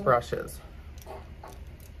of these brushes.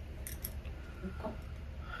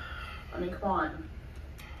 I mean, come on.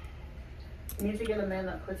 You need to get a man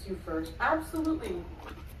that puts you first. Absolutely.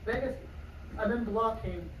 Vegas. I've been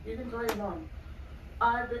blocking. You can tell your mom.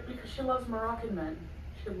 Because she loves Moroccan men.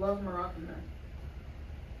 She loves Moroccan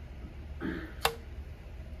men.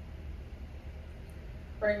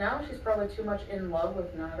 Right now, she's probably too much in love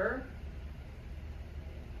with Nader.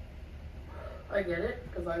 I get it,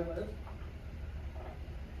 because I was.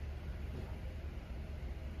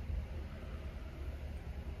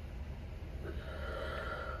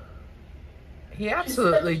 He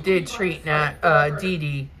absolutely did treat Dee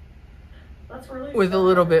Dee really with a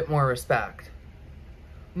little bit more respect.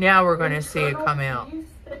 Now we're going to see it come out.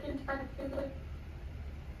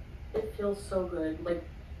 It feels so good. Like,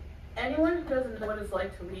 anyone who doesn't know what it's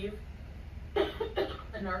like to leave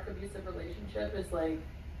a narc-abusive relationship is like,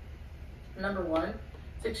 number one,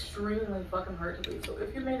 it's extremely fucking hard to leave. So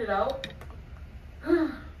if you made it out,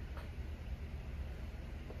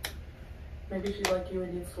 maybe she's like you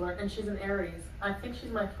and needs to learn. And she's an Aries. I think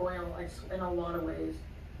she's my foil in a lot of ways.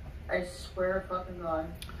 I swear to fucking God.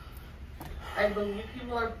 I believe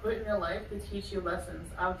people are put in your life to teach you lessons.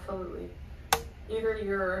 Absolutely. Either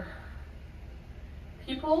your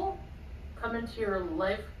people come into your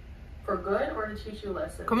life for good or to teach you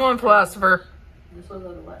lessons. Come on, philosopher. This was a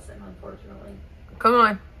lesson, unfortunately. Come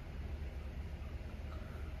on.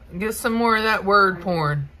 Get some more of that word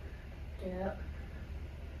porn. Yeah.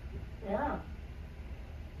 Yeah.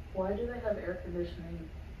 Why do they have air conditioning?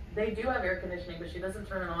 They do have air conditioning, but she doesn't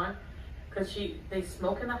turn it on because they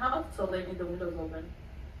smoke in the house, so they need the windows open.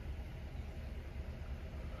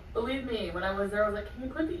 Believe me, when I was there, I was like, can you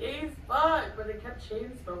put the A's back? But they kept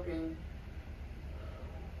chain smoking.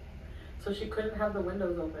 So she couldn't have the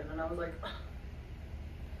windows open, and I was like,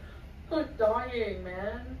 I'm dying,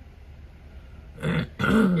 man.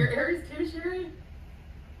 Your Aries too, Sherry?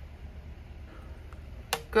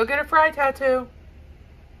 Go get a fry tattoo.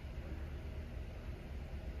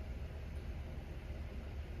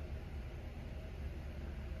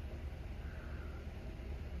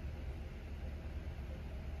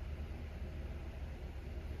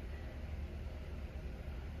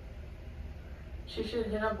 She should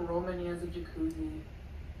hit up Roman. He has a jacuzzi.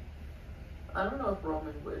 I don't know if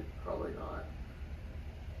Roman would. Probably not.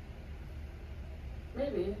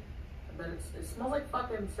 Maybe. But it smells like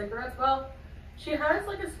fucking cigarettes. Well, she has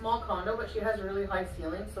like a small condo, but she has really high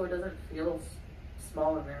ceilings, so it doesn't feel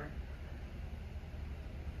small in there.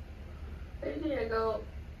 Monty, I go,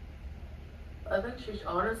 I think she should,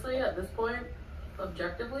 honestly, at this point,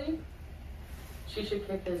 objectively, she should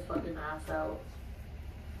kick his fucking ass out.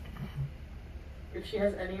 If she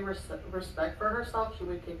has any respect for herself, she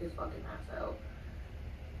would kick his fucking ass out.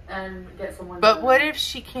 And get someone. But what if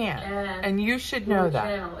she can't? And you should know that.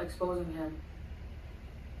 Channel exposing him.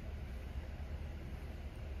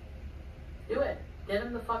 Do it. Get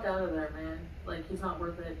him the fuck out of there, man. Like, he's not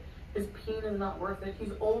worth it. His peen is not worth it.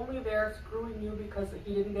 He's only there screwing you because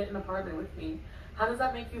he didn't get an apartment with me. How does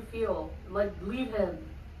that make you feel? Like, leave him.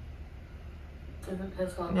 Isn't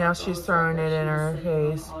pissed off. Now she's throwing it in her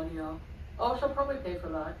face. Oh, she'll probably pay for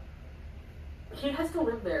that. He has to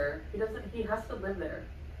live there. He has to live there.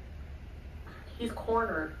 He's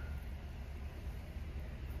cornered.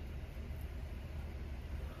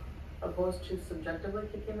 Opposed to subjectively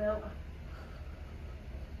kicking him out.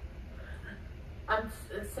 I'm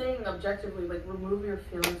saying objectively, like, remove your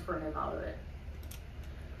feelings for him out of it.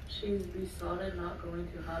 She's besotted, not going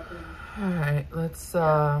to happen. Alright, let's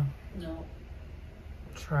no.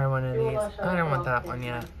 Try one of these. I don't want that one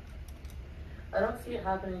yet. I don't see it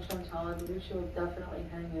happening, Chantal. I believe she will definitely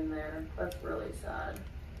hang in there. That's really sad.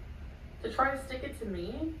 To try to stick it to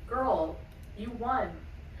me? Girl, you won.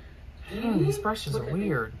 These brushes are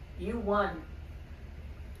weird. You won.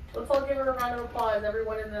 Let's all give her a round of applause,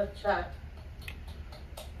 everyone in the chat.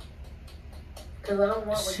 Because I don't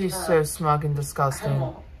want what She's so smug and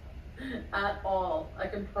disgusting. At all. I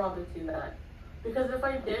can promise you that. Because if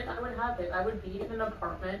I did, I would have it. I would be in an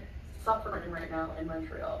apartment suffering right now in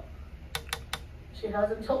Montreal. She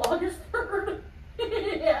has until August 3rd.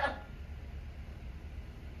 Yeah.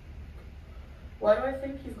 Why do I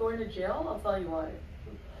think he's going to jail? I'll tell you why.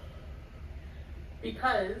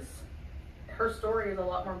 Because her story is a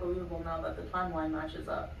lot more believable now that the timeline matches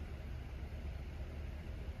up.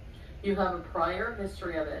 You have a prior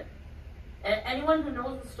history of it. And anyone who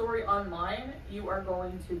knows the story online, you are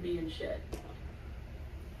going to be in shit.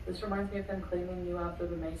 This reminds me of him claiming you after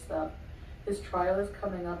the May stuff. His trial is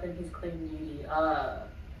coming up and he's claiming Dee Dee.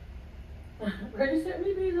 Register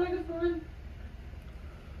me, please, Agathon.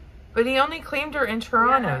 But he only claimed her in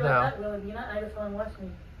Toronto, though. Wilhelmina, Agathon, watch me.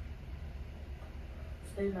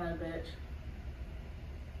 Stay mad, bitch.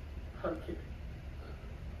 Okay.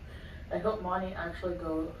 I hope Monty actually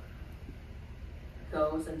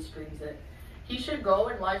goes and streams it. He should go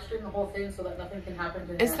and live stream the whole thing so that nothing can happen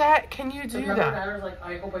to him. Is that, can you do that? Matters, like,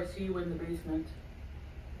 I hope I see you in the basement.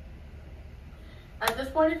 At this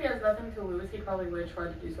point, if he has nothing to lose, he probably would try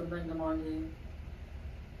to do something to Monty.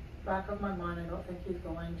 Back of my mind, I don't think he's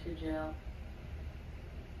going to jail.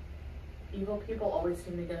 Evil people always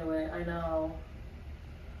seem to get away. I know.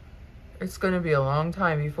 It's going to be a long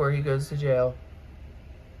time before he goes to jail.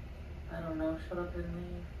 I don't know. Shut up and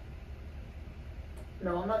leave.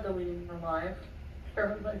 No, I'm not deleting her live.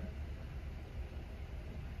 Apparently.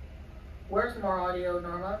 Where's more audio,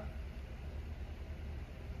 Norma?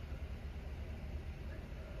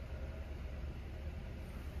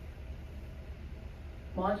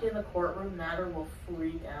 Monty in the courtroom, Natter will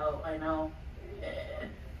freak out. I know.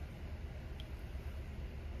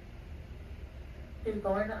 He's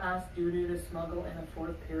going to ask Dudu to smuggle in a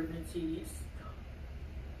fourth pyramid CD.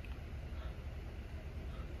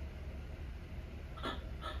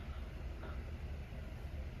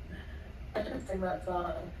 I should sing that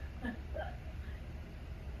song.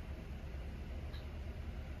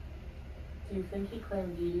 Do you think he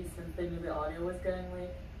claimed Dee Dee since they knew the audio was getting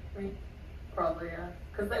leaked? Probably, yeah.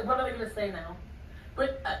 Because what are they going to say now?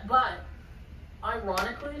 But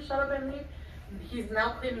ironically, shut up and leave, he's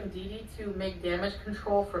now claiming Dee Dee to make damage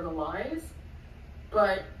control for the lies.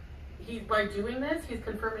 But by doing this, he's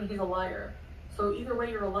confirming he's a liar. So either way,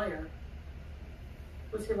 you're a liar.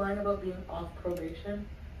 Was he lying about being off probation?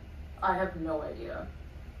 I have no idea.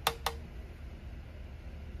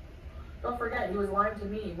 Don't forget, he was lying to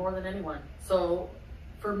me more than anyone. So,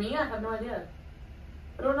 for me, I have no idea.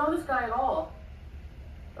 I don't know this guy at all.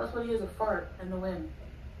 That's what he is, a fart in the wind.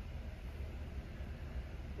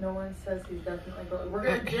 No one says he's definitely going. We're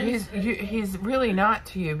gonna jinx he's really not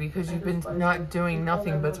to you because you've been not doing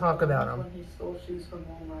nothing but talk about him. When he stole shoes from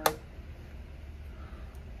Walmart.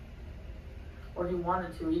 Or he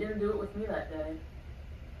wanted to. He didn't do it with me that day.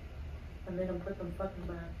 I made him put them fucking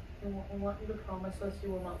back. I want you to promise us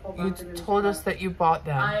you will not fall back into this trap. Told us that you bought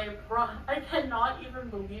them. I cannot even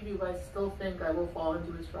believe you guys still think I will fall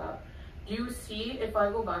into his trap. Do you see, if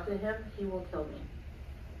I go back to him, he will kill me.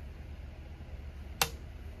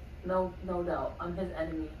 No doubt. I'm his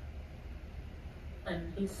enemy.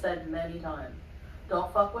 And he's said many times,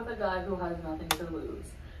 don't fuck with a guy who has nothing to lose.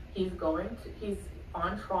 He's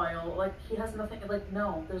on trial, like, he has nothing, like,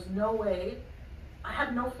 no, there's no way I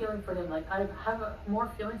have no feeling for him. Like, I have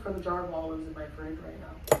more feeling for the jar of olives in my fridge right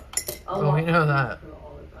now. Well, we know that.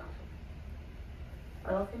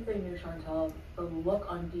 I don't think they knew, Chantel. The look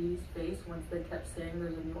on Dee's face once they kept saying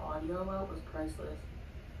there's a new audio out was priceless.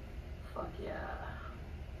 Fuck yeah.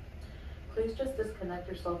 Please just disconnect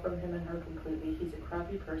yourself from him and her completely. He's a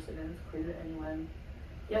crappy person and it's clear to anyone.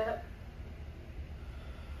 Yep.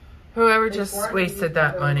 Whoever just wasted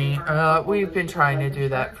that money, we've been trying to do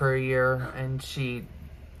that for a year, and she,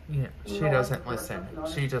 you know, she doesn't listen.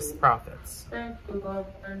 She just profits. Thank you,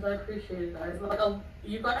 girlfriends. I appreciate it, guys. Like,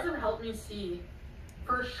 you guys have helped me see.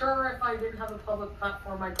 For sure, if I didn't have a public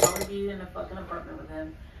platform, I'd probably be in a fucking apartment with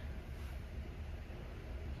him.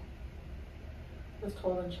 Just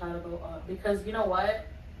told in chat about because you know what?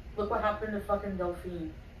 Look what happened to fucking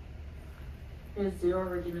Delphine. He has zero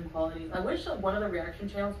redeeming qualities. I wish that one of the reaction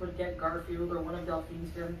channels would get Garfield or one of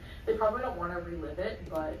Delphine's here. They probably don't want to relive it,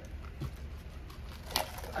 but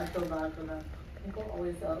I feel bad for them. People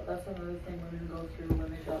always doubt. That's another thing women go through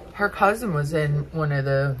when they doubt. Her cousin was in one of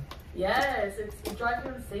the... Yes, it drives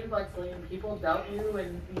me insane, Lexley, and people doubt you,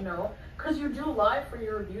 and you know, because you do lie for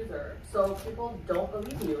your abuser, so people don't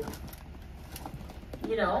believe you.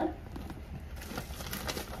 You know?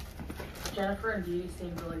 Jennifer and Dee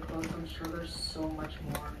seem really close. I'm sure there's so much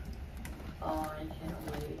more. Oh, I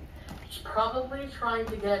can't wait. She's probably trying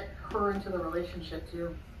to get her into the relationship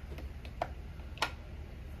too.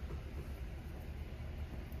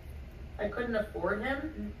 I couldn't afford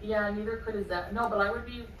him. Yeah, neither could his ex. No, but I would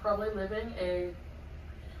be probably living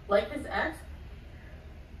like his ex.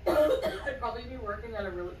 I'd probably be working at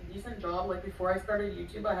a really decent job. Like before I started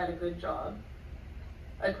YouTube, I had a good job.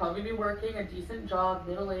 I'd probably be working a decent job,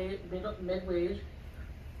 mid-wage.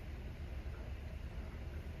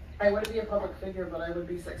 I wouldn't be a public figure, but I would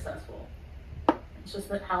be successful. It's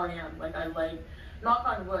just how I am. Like, I like, knock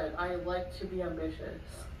on wood, I like to be ambitious.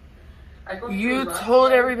 You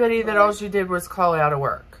told everybody that all you did was call out of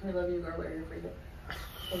work. I love you, girl. Where you're freedom.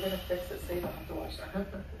 We're going to fix it so you don't have to watch that.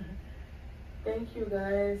 Thank you,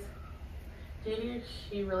 guys. Dee,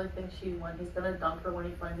 she really thinks she won. He's gonna dump her when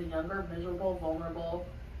he finds a younger, miserable, vulnerable,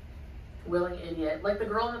 willing idiot. Like the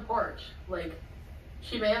girl on the porch. Like,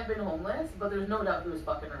 she may have been homeless, but there's no doubt he was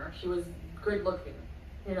fucking her. She was good looking,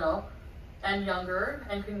 you know, and younger,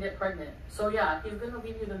 and couldn't get pregnant. So yeah, he's gonna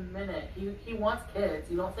leave you the minute. He wants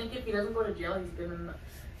kids. You don't think if he doesn't go to jail, he's gonna...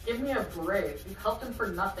 Give me a break. You helped him for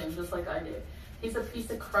nothing, just like I did. He's a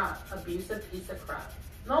piece of crap. Abusive piece of crap.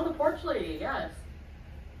 No, the porch lady, yes.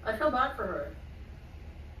 I feel bad for her.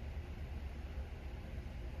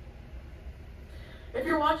 If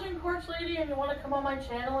you're watching Porch Lady and you want to come on my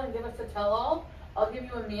channel and give us a tell-all, I'll give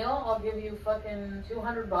you a meal. I'll give you fucking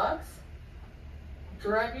 $200.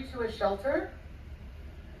 Drive you to a shelter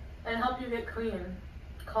and help you get clean.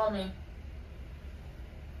 Call me.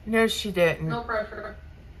 No, she didn't. No pressure.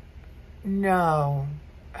 No.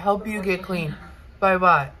 Help you get clean. By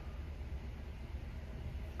what?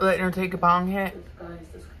 Letting her take a bong hit? This guy is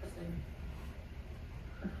disgusting.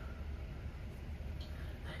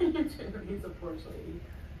 He's a porch lady.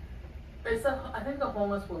 It's I think a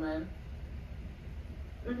homeless woman.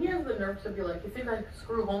 And he has the nerve to be like, you think I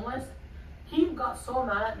screw homeless? He got so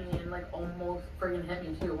mad at me and like almost friggin' hit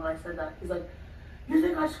me too when I said that. He's like, you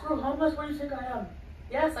think I screw homeless? What do you think I am?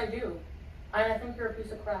 Yes, I do. I think you're a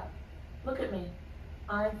piece of crap. Look at me.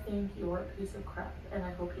 I think you're a piece of crap and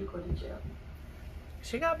I hope you go to jail.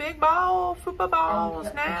 She got big balls, football balls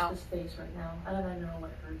and now. His face right now. I don't know what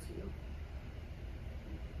hurts you.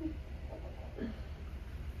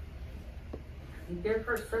 You give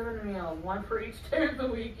her 7 meals, 1 for each day of the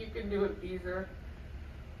week. You can do it, Beezer.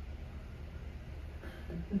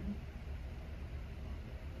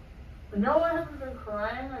 No, I haven't been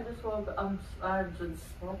crying. I just woke up. I've been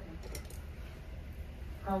smoking.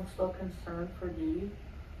 I'm so concerned for Dee.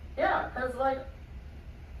 Yeah, because like,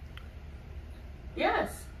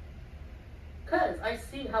 yes. Because I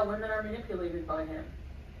see how women are manipulated by him.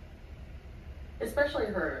 Especially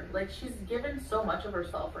her. Like, she's given so much of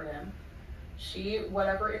herself for him. She,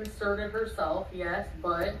 whatever, inserted herself, yes,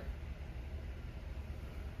 but...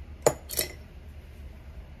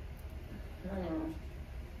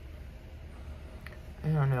 I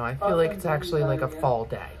don't know. I feel like it's actually like a fall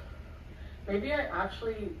day. Maybe I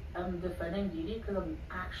actually am defending Dee Dee because I'm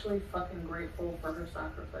actually fucking grateful for her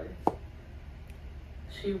sacrifice.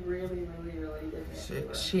 She really, really, really did me.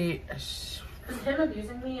 Because him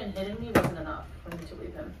abusing me and hitting me wasn't enough for me to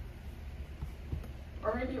leave him.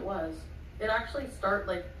 Or maybe it was. It actually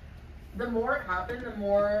like, the more it happened, the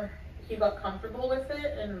more he got comfortable with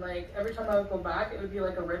it, and like every time I would go back, it would be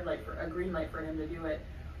like a green light for him to do it.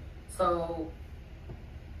 So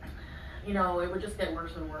you know, it would just get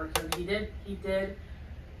worse and worse. And he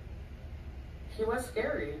was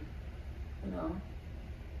scary, you know.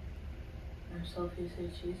 And Sophie say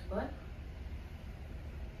cheese, what?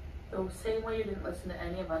 The same way you didn't listen to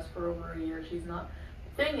any of us for over a year, she's not.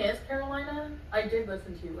 Thing is, Carolina, I did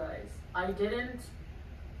listen to you guys. I didn't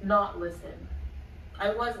not listen.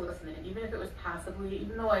 I was listening, even if it was passively,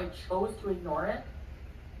 even though I chose to ignore it.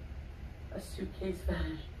 A suitcase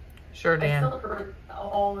fetish. Sure, Dan. I still heard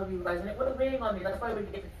all of you guys, and it was weighing on me. That's why we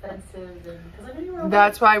get defensive, and because I knew you were.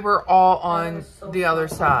 That's why we're all on so the other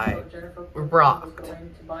side. We're blocked. Was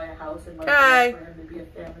going to buy a house and okay. For him to be a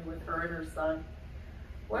family with her and her son.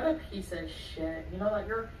 What a piece of shit. You know that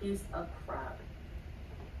you're a piece of crap.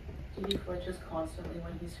 He flinches constantly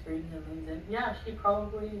when he's screaming and leans in. Yeah, she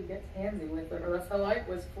probably gets handsy with her. That's how I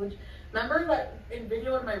was flinch. Remember that in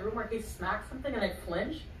video in my room where he smacked something and I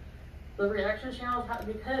flinched? The reaction channels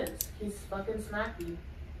because he's fucking smacky.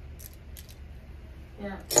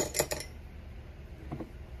 Yeah.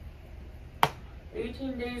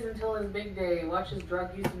 18 days until his big day. Watch his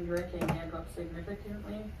drug use and drinking amp up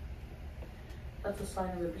significantly. That's a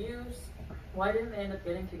sign of abuse. Why didn't they end up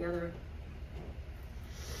getting together?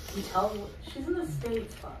 He tells, she's in the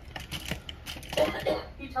States, fuck.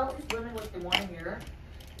 He tells these women what they want to hear.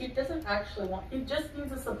 He doesn't actually want, he just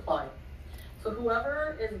needs a supply. So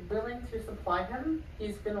whoever is willing to supply him,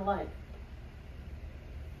 he's gonna like.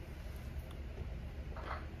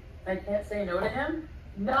 I can't say no to him.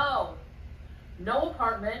 No. No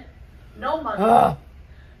apartment. No money.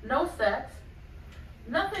 No sex.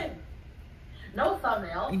 Nothing. No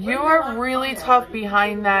thumbnail. You are really tough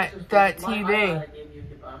behind that TV.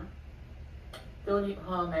 Don't you?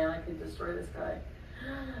 Oh man, I could destroy this guy.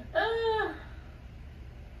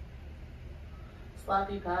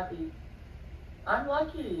 Slappy Pappy. I'm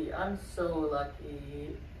lucky. I'm so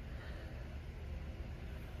lucky.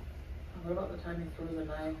 What about the time he throws a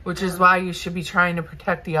knife? Which is why you should be trying to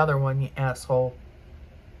protect the other one, you asshole.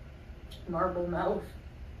 Marble mouth.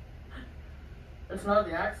 It's not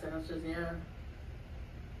the accent, it's just, yeah.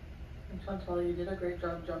 And Chantal, you did a great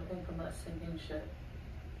job jumping from that sinking shit.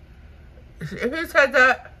 Who said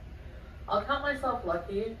that? I'll count myself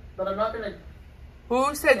lucky, but I'm not gonna.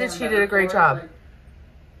 Who said that she did a great job? Like,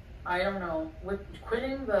 I don't know. With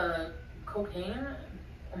quitting the cocaine,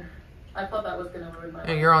 I thought that was gonna ruin my life.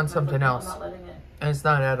 Yeah, you're on something else. I'm not letting it. And it's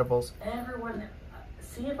not edibles. Everyone,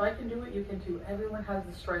 see if I can do it, you can too. Everyone has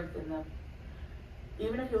the strength in them.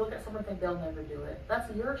 Even if you look at someone and think they'll never do it.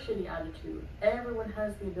 That's your shitty attitude. Everyone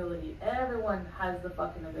has the ability. Everyone has the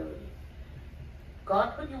fucking ability.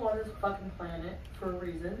 God put you on this fucking planet for a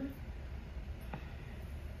reason.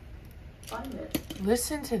 Find it.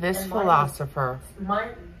 Listen to this philosopher.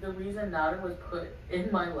 The reason Nader was put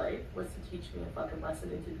in my life was to teach me a fucking lesson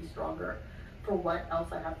and to be stronger for what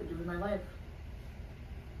else I have to do in my life.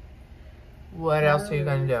 What else are you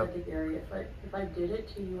going to do? Gary, if I did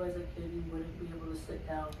it to you as a kid, you wouldn't be able to sit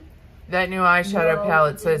down. That new eyeshadow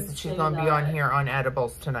palette says that she's going to be on here on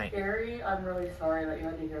edibles tonight. Gary, I'm really sorry that you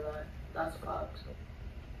had to hear that. That's fucked.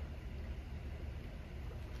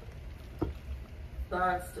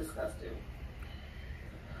 That's disgusting.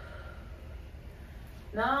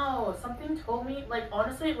 No, something told me, like,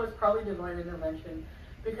 honestly, it was probably divine intervention.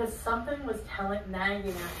 Because something was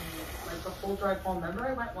nagging at me, like, the whole drive home. Remember,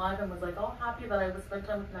 I went live and was, like, all happy that I would spend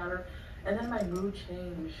time with Nader. And then my mood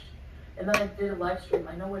changed. And then I did a live stream.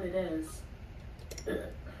 I know what it is.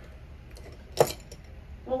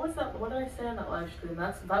 What was that? What did I say in that live stream?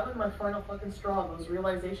 That was my final fucking straw. Those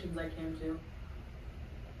realizations I came to.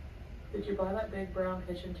 Did you buy that big brown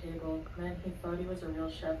kitchen table? Man, he thought he was a real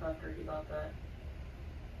chef after he got that.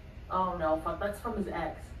 Oh no, fuck, that's from his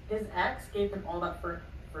ex. His ex gave him all that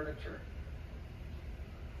furniture.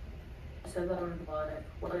 I said that on Robotic.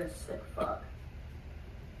 What a sick fuck.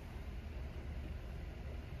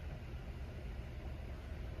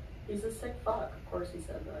 He's a sick fuck. Of course he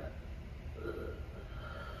said that. Ugh.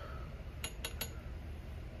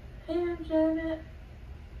 Hey, I'm Janet.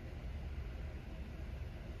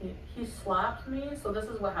 He slapped me, so this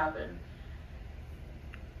is what happened.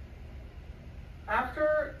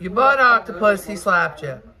 After you bought octopus, he slapped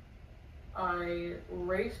you. I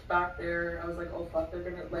raced back there. I was like, oh fuck, they're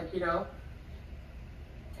gonna, like, you know.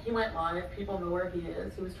 He went live. People know where he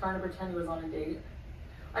is. He was trying to pretend he was on a date.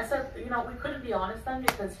 I said, you know, we couldn't be honest then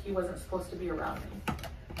because he wasn't supposed to be around me.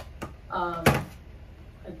 A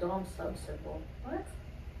Dom sub symbol. What?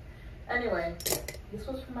 Anyway, this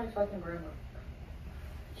was from my fucking grandma.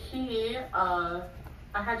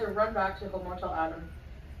 I had to run back to Hotel Adam.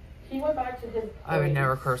 He went back to his place. I would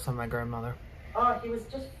never curse on my grandmother. Oh, he was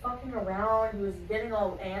just fucking around. He was getting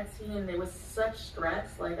all antsy, and it was such stress.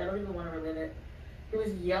 Like, I don't even want to relive it. He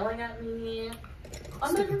was yelling at me.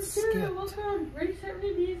 I'm like, I'm welcome. Ready, set,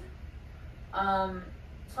 ready, please.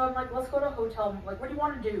 So I'm like, let's go to a hotel. Like, what do you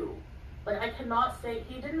want to do? Like, I cannot stay.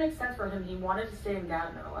 He didn't make sense for him. He wanted to stay in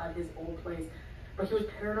Gatineau at his old place, but he was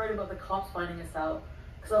paranoid about the cops finding us out.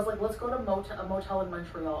 Because I was like, let's go to a motel in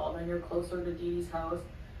Montreal. Then you're closer to Dee Dee's house.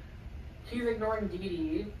 He's ignoring Dee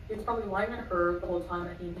Dee. He's probably lying to her the whole time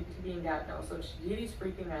that he needs to be in Gatineau. So Dee Dee's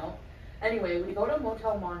freaking out. Anyway, we go to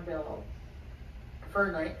Motel Montville for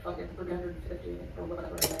a night. Fucking $350 or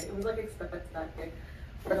whatever a night. It was like expected that day.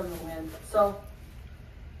 Right on the wind. So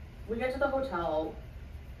we get to the hotel.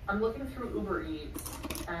 I'm looking through Uber Eats,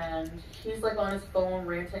 and he's like on his phone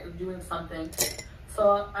ranting, doing something.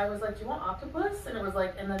 So I was like, do you want octopus? And it was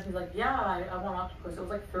like, and then he's like, yeah, I want octopus. It was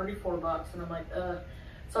like $34, and I'm like,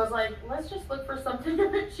 So I was like, let's just look for something a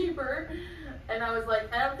bit cheaper. And I was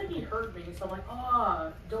like, I don't think he heard me. So I'm like,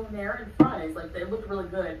 donair and fries. Like, they looked really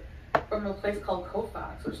good from a place called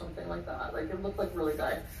Kofax or something like that. Like, it looked like really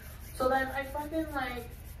good. So then I fucking like,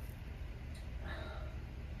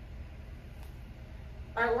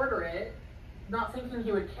 I order it, not thinking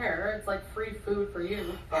he would care. It's like free food for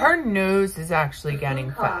you. Her nose is actually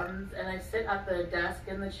getting fat. And I sit at the desk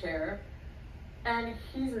in the chair, and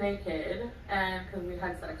he's naked, and because we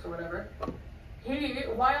had sex or whatever.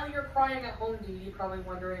 While you're crying at home, Dee Dee, probably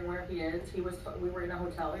wondering where he is. We were in a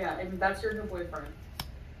hotel. Yeah, and that's your new boyfriend.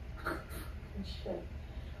 Shit.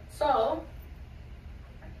 So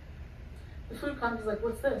the food comes. He's like,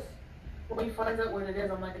 "What's this?" When he finds out what it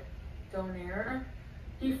is, I'm like, "Donair."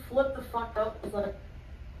 He flipped the fuck out. He's like,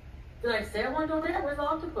 "Did I say I want donair? Where's the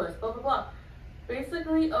octopus?" Blah blah blah.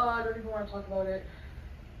 Basically, I don't even want to talk about it.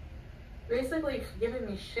 Basically, giving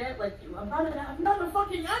me shit like, I'm not a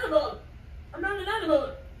fucking animal. I'm not an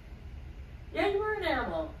animal. Yeah, you are an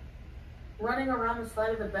animal. Running around the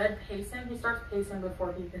side of the bed, pacing. He starts pacing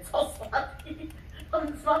before he gets all slappy.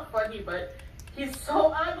 It's not funny, but he's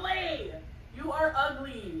so ugly. You are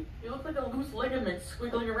ugly. You look like a loose ligament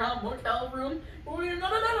squiggling around motel room. Oh, you're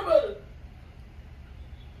not an animal.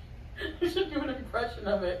 You should do an impression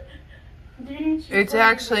of it. It's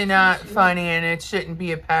actually not funny, and it shouldn't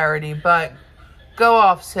be a parody, but go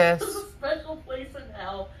off, sis. There's a special place in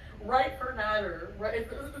hell, right for natter. Right,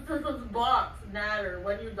 there's this box, natter,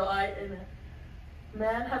 when you die, and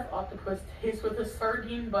man has octopus taste with a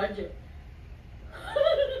sardine budget.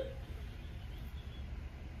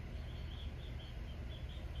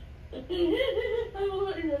 I love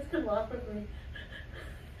that you guys can laugh with me.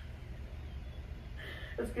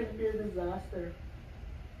 It's gonna be a disaster.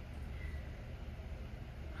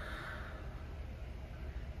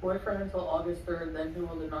 Boyfriend until August 3rd, then who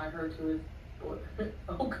will deny her to his boyfriend?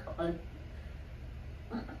 Oh god.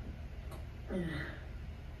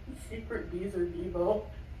 Secret bees or Devo.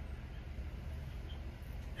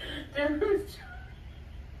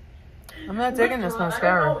 I'm not digging this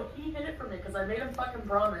mascara. I know, he hid it from me because I made him fucking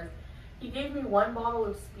promise. He gave me 1 bottle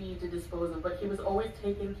of speed to dispose of, but he was always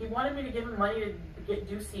taking, he wanted me to give him money to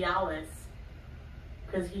do Cialis.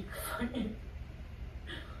 Because he fucking,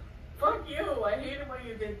 fuck you, I hated when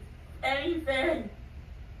you did anything.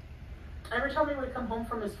 Every time he would come home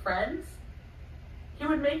from his friends, he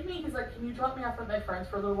would make me, he's like, can you drop me off with my friends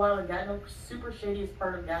for a little while in Gatineau? Super shadiest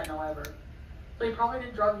part of Gatineau ever. So he probably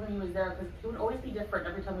did drugs when he was there, because he would always be different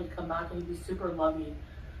every time we'd come back, and he'd be super lovey.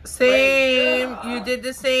 Same. Like, you did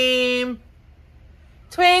the same.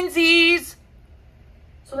 Twinsies.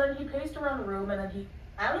 So then he paced around the room, and then he,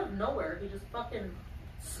 out of nowhere, he just fucking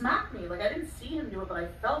smacked me. Like, I didn't see him do it, but I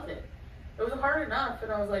felt it. It was hard enough,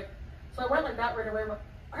 and I was like, so I went like that right away. I went,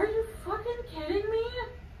 are you fucking kidding me?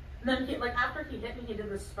 And then he, like, after he hit me, he did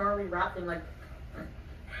this snarly rap thing, like,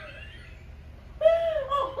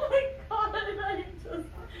 oh my god,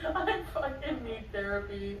 I fucking need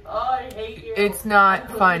therapy. Oh, I hate you. It's not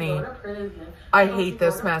funny. I hate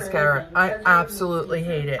this mascara. I absolutely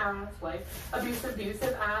hate it.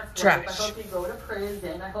 Abusive ass. Trash. I hope you go to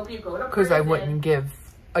prison. I hope you go to prison. Because I wouldn't give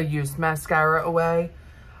a used mascara away.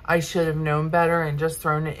 I should have known better and just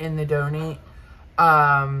thrown it in the donate.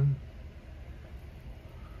 I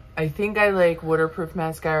think I like waterproof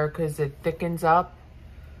mascara because it thickens up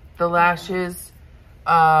the lashes.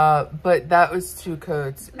 But that was 2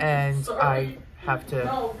 coats, and I have to.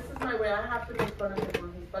 No, this is my way. I have to make fun of him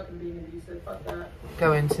when he's fucking being abusive. Fuck that.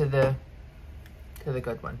 Go into the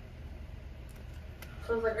good one.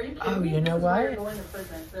 So I was like, are you kidding me? You know what? You're going to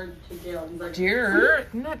prison or to jail. He's like, dear,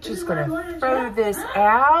 I'm not just gonna throw this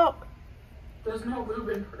out. There's no lube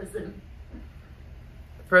in prison.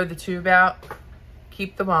 Throw the tube out.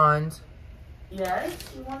 Keep the wand. Yes,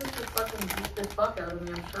 he wanted to fucking beat the fuck out of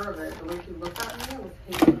me, I'm sure of it. The way he looked at me was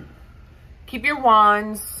hating. Keep your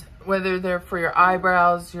wands, whether they're for your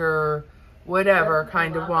eyebrows, your whatever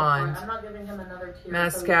kind of wand. I'm not giving him another tear.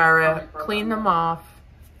 Mascara, clean them off.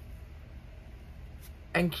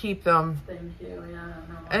 And keep them. Thank you, yeah. No,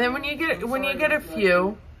 and then when you get a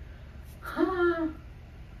few. You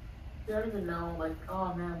don't even know, like,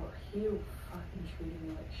 oh man, well, he fucking treated me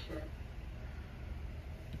like shit.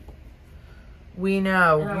 We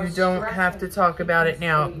know. You don't have to talk about it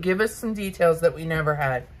now. Give us some details that we never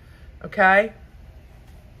had. Okay?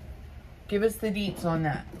 Give us the deets on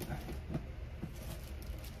that.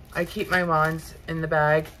 I keep my wands in the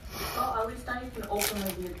bag. Well, at least now you can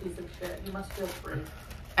openly be a piece of shit. You must feel free.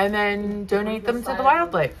 And then donate them to the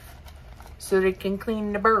wildlife. So they can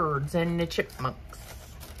clean the birds and the chipmunks.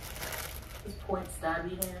 His point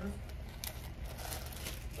stabby hands.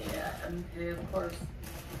 Yeah, and of course.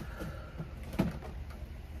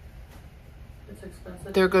 It's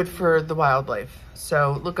expensive. They're good for the wildlife.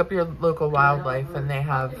 So look up your local wildlife and they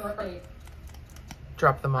have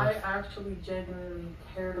dropped them off. I actually genuinely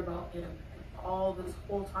cared about him all this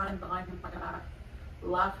whole time behind my back.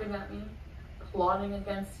 Laughing at me, plotting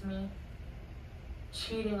against me,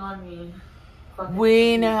 cheating on me.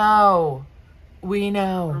 We know. We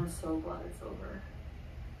know. I'm so glad it's over.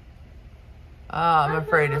 I'm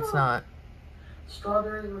afraid it's not.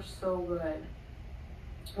 Strawberries were so good.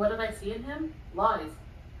 What did I see in him? Lies.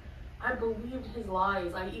 I believed his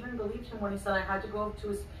lies. I even believed him when he said he had to go to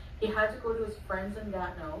his friends in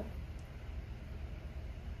Gatineau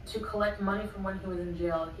to collect money from when he was in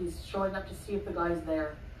jail. He's showing up to see if the guy's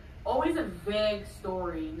there. Always a vague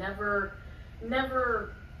story. Never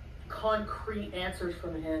concrete answers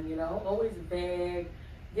from him, you know? Always vague.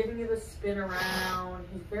 Giving you the spin around.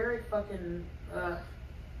 He's very fucking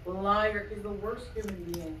liar. He's the worst human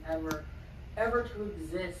being ever to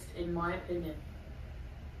exist, in my opinion.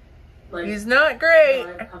 Like, he's not great.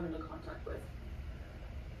 That I've come into contact with.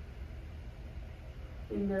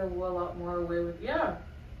 He can get a lot more away with, yeah.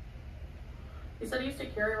 He said he used to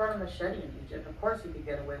carry around a machete in Egypt. Of course he could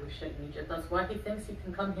get away with shit in Egypt. That's why he thinks he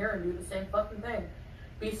can come here and do the same fucking thing.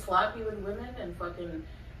 Be slappy with women and fucking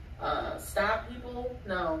stab people.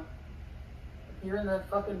 No. You're in the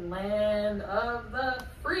fucking land of the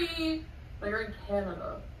free. But you're in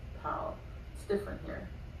Canada, pal. It's different here.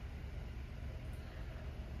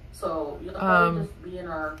 So you'll probably just be in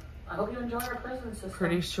our... I hope you enjoy our prison system.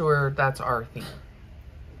 Pretty sure that's our theme.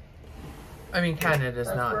 I mean, Canada's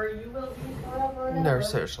that's not. Where you will be forever and They're a ever.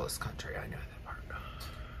 socialist country. I know that part.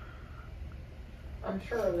 I'm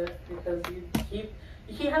sure of it because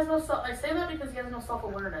he has no self. I say that because he has no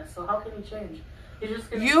self-awareness. So how can he change? He's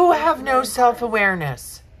just gonna. You have no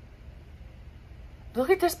self-awareness. Look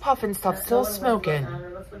at this puffin stuff Yeah, still no smoking.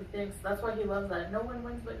 That's what he thinks. That's why he loves that. No one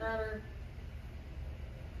wins but Natter.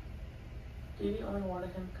 Dee only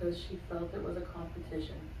wanted him because she felt it was a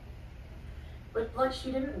competition. But like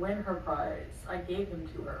she didn't win her prize. I gave him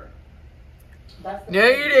to her. That's the No,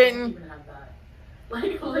 you didn't. Even have that.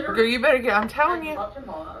 Like literally. Girl, you better get. I'm telling you,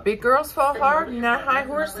 big girls fall hard in that high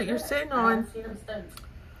horse that you're sitting on. I haven't seen him since.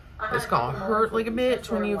 It's gonna hurt like a bitch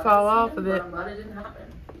when you fall off of it. I'm glad it didn't happen.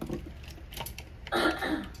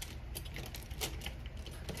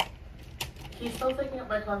 He's still taking up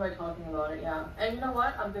my time by talking about it, yeah. And you know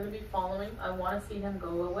what? I'm gonna be following. I want to see him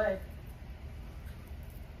go away.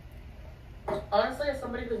 Honestly, as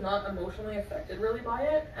somebody who's not emotionally affected really by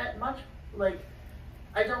it much, like,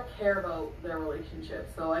 I don't care about their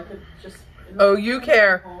relationship, so I could just... Oh, you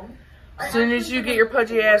care. As soon as you get your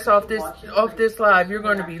pudgy ass off this live, you're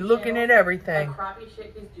going to be looking at everything. The crappy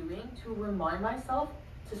shit he's doing to remind myself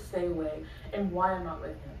to stay away and why I'm not with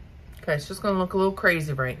him. Okay, it's just going to look a little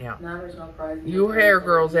crazy right now. Now there's no prize. You hair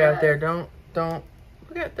girls out there, don't.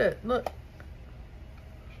 Look at that. Look.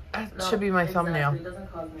 That should be my thumbnail. It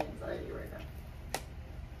doesn't cause me anxiety right now.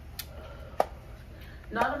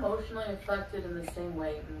 Not emotionally affected in the same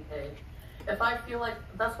way, okay? If I feel like,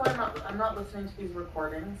 that's why I'm not listening to these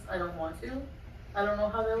recordings. I don't want to. I don't know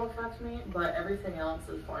how they'll affect me, but everything else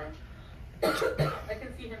is fine. I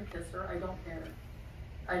can see him kiss her. I don't care.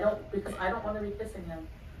 Because I don't want to be kissing him.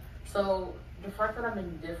 So the fact that I'm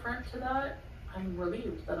indifferent to that, I'm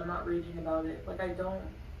relieved that I'm not reading about it. Like, I don't.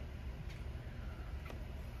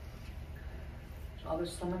 Oh,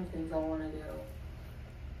 there's so many things I want to do.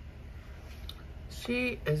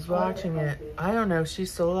 She is watching it. I don't know.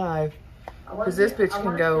 She's still alive. Because this bitch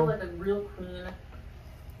can go. I want to feel like a real queen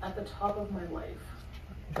at the top of my life.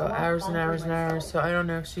 Go hours and hours and hours. So I don't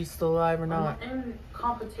know if she's still alive or not. In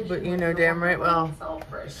competition. But you know damn right well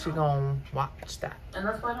she gonna watch that. And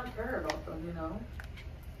that's why I don't care about them, you know.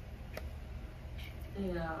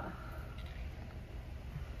 Yeah.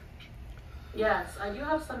 Yes, I do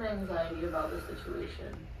have some anxiety about the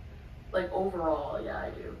situation. Like, overall, yeah, I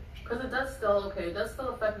do. Because it does still, okay, it does still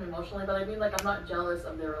affect me emotionally, but I mean, like, I'm not jealous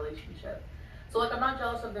of their relationship. So, like, I'm not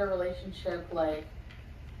jealous of their relationship, like,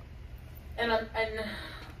 and I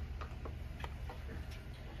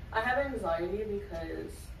have anxiety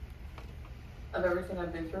because of everything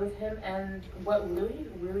I've been through with him, and what really,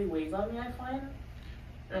 really weighs on me, I find,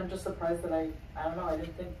 and I'm just surprised that I don't know, I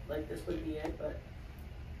didn't think, like, this would be it, but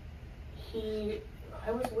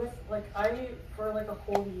I was with, like, for, like, a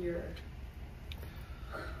whole year,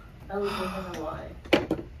 I was living a lie,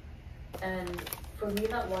 and for me,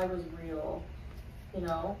 that lie was real, you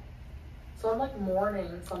know, so I'm, like,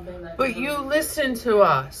 mourning something that... But you listened to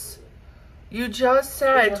us. You just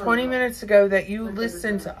said 20 minutes ago that you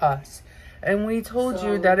listened to us, and we told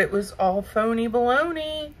you that it was all phony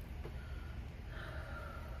baloney.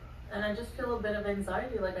 And I just feel a bit of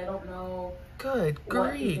anxiety, like, I don't know... Good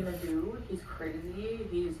what he's grief. gonna do. He's crazy.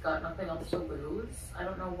 He's got nothing else to lose. I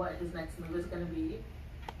don't know what his next move is gonna be.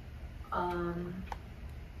 I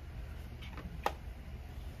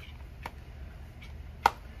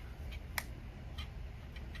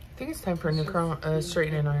think it's time for a new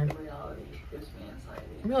straightening iron. Reality gives me anxiety.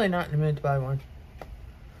 I'm really not in the mood to buy one.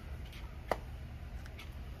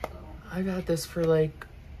 So. I've had this for like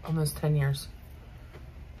almost 10 years.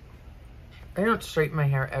 I don't straighten my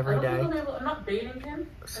hair every day. I'm not baiting him.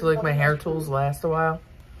 So like my hair tools last a while.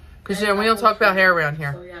 Because, you know, we don't talk about hair around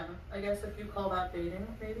here. So yeah, I guess if you call that baiting,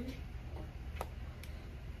 maybe.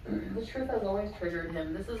 The truth has always triggered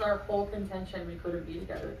him. This is our whole contention. We couldn't be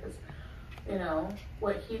together because, you know,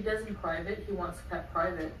 what he does in private, he wants kept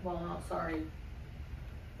private. Well, no, sorry.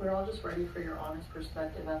 We're all just ready for your honest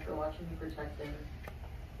perspective after watching you protect him.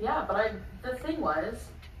 Yeah, but the thing was,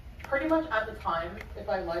 pretty much at the time, if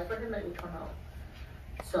I lied for him, it would come out.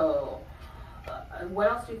 So, what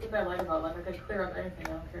else do you think I lied about? Like, I could clear up anything, I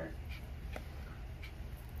don't care.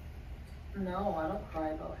 No, I don't cry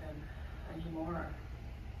about him anymore.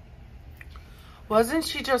 Wasn't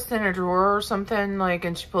she just in a drawer or something, like,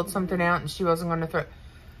 and she pulled something out and she wasn't going to throw...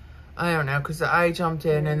 I don't know, because I jumped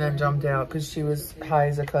in and then jumped out because she was high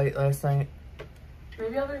as a kite last night.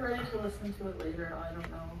 Maybe I'll be ready to listen to it later, I don't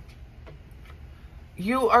know.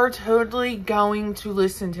 You are totally going to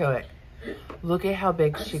listen to it. Look at how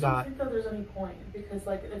big she got. I don't think that there's any point because,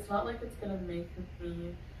 like, it's not like it's gonna make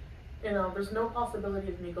me, you know, there's no possibility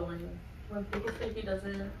of me going. When people say he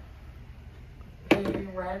doesn't pay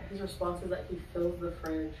rent, his response is that he fills the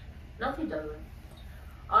fridge. No, he doesn't.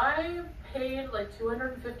 I paid like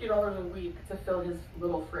 $250 a week to fill his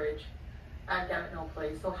little fridge at Gatineau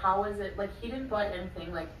Place. So how is it, like, he didn't buy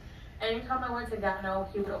anything. Like, anytime I went to Gatineau,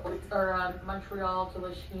 he would, or Montreal to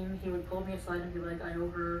Lachine, he would pull me aside and be like, I owe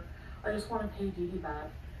her, I just want to pay Dee Dee back.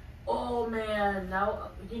 Oh man, now,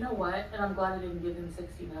 you know what? And I'm glad I didn't give him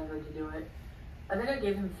 $1,600 to do it. I think I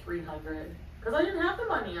gave him $300 because I didn't have the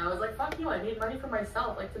money. I was like, fuck you, I need money for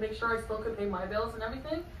myself, like to make sure I still could pay my bills and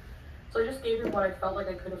everything. So I just gave him what I felt like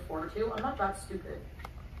I could afford to. I'm not that stupid.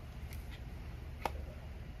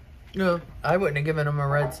 No, I wouldn't have given him a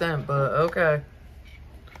red cent, but okay.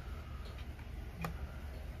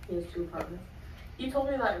 He has 2 apartments. He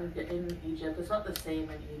told me that in Egypt, it's not the same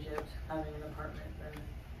in Egypt, having an apartment. And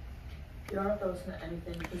you don't have to listen to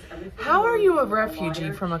anything because everything... How are you a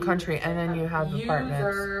refugee from a country and then you have apartments?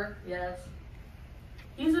 User, yes.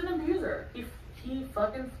 He's an abuser. He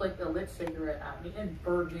fucking flicked a lit cigarette at me and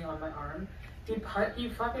burned me on my arm. He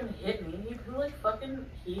fucking hit me. He fucking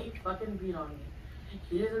beat on me.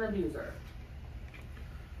 He is an abuser.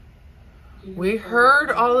 We heard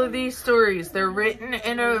all of these stories. They're written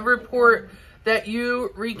in a report that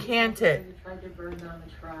you recanted. He tried to burn down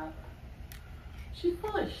the trap. She's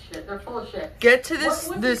full of shit. They're full of shit. Get to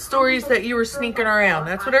the stories that you were sneaking around.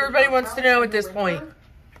 That's what everybody wants to know at this point.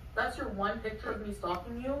 That's your one picture of me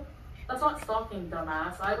stalking you? That's not stalking,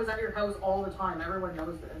 dumbass. I was at your house all the time. Everyone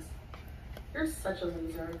knows this. You're such a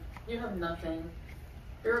loser. You have nothing.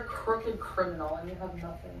 You're a crooked criminal and you have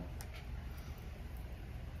nothing.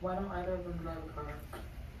 Why don't either of them drive a car?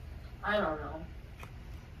 I don't know.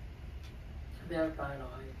 They're fine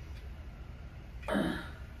on.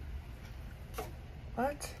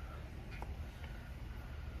 What?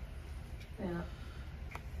 Yeah.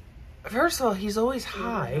 First of all, he's always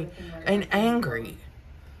high and angry.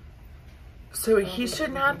 So he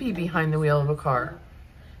should not be behind the wheel of a car.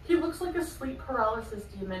 He looks like a sleep paralysis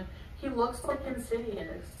demon. He looks like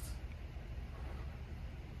Insidious.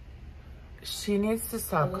 She needs to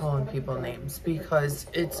stop calling people names because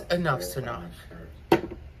it's enough's enough.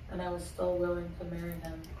 And I was still willing to marry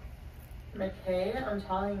him. McKay, I'm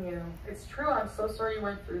telling you, it's true. I'm so sorry you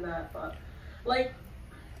went through that, but like,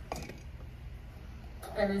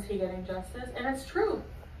 and is he getting justice? And it's true.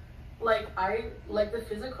 Like the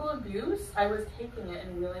physical abuse, I was taking it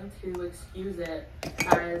and willing to excuse it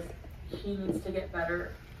as he needs to get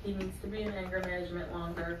better. He needs to be in anger management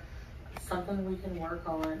longer. Something we can work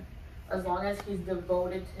on. As long as he's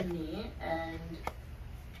devoted to me and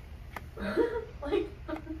like,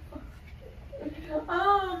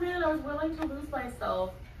 oh man, I was willing to lose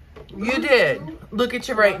myself. You did. Look at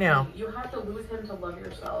you right now. You have to lose him to love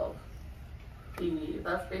yourself.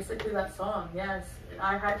 That's basically that song. Yes,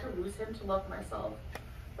 I had to lose him to love myself.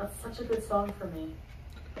 That's such a good song for me.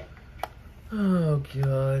 Oh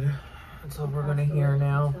God, that's all we're gonna hear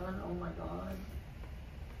now. Oh my God.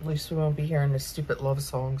 At least we won't be hearing the stupid love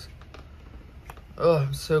songs. Oh,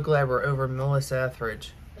 I'm so glad we're over Melissa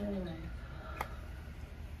Etheridge. Anyway,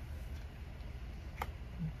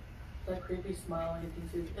 that creepy smile he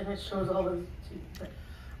thinks he's, and it shows all his teeth.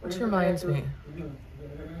 Which reminds me,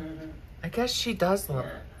 I guess she does love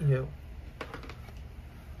you.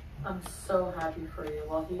 I'm so happy for you.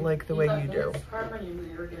 Well, like the way you do. Karma,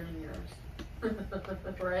 you're getting yours.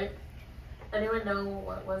 Right? Anyone know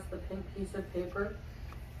what was the pink piece of paper?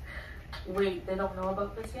 Wait, they don't know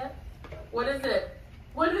about this yet? What is it?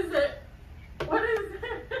 What is it? What is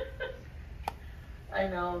it? I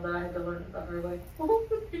know that I had to learn about her. Like, what was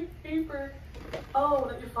the pink paper? Oh,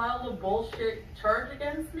 that you filed a bullshit charge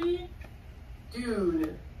against me?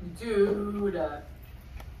 Dude.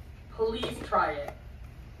 Please try it.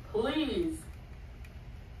 Please.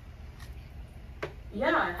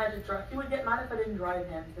 Yeah, I had to drive. He would get mad if I didn't drive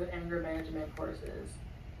him to anger management courses.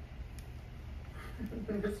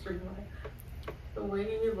 The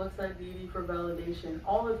way he looks at Dee for validation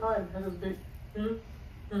all the time has this big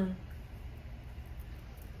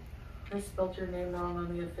I spelled your name wrong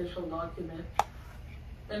on the official document.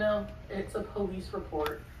 You know, it's a police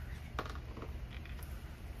report.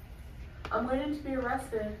 I'm waiting to be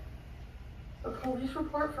arrested. A police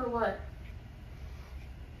report for what?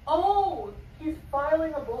 Oh, he's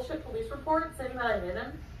filing a bullshit police report saying that I hit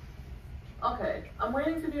him? Okay, I'm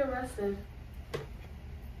waiting to be arrested.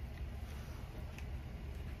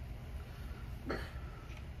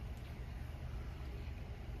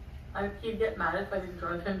 He'd get mad if I didn't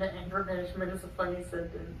drive him to anger management is a funny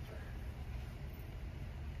sentence.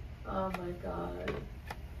 Oh my God.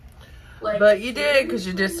 Like, but you did, because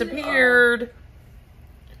you disappeared.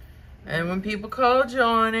 And when people called you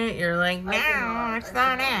on it, you're like, no, it's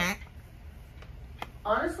not it.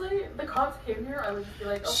 Honestly, the cops came here, I would just be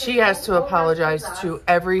like, okay, she has to apologize to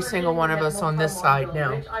every single one of us on this side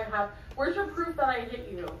now. Where's your proof that I hit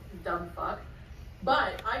you, you dumb fuck?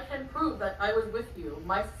 But I can prove that I was with you.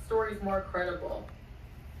 My story's more credible.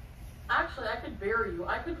 Actually, I could bury you.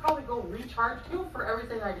 I could probably go recharge you for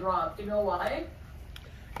everything I dropped. You know why?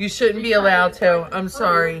 You shouldn't be allowed to. I'm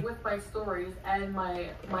sorry. With my stories and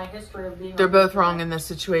my history of being. They're both wrong in this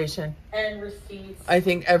situation. And receipts. I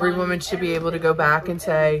think every woman should be able to go back and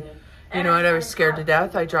say, you know what, I was scared to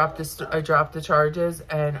death. I dropped the charges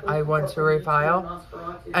and I want to refile.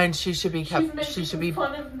 And she should be kept. She should be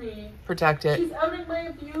protected. She's outing my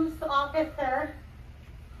abuse, officer.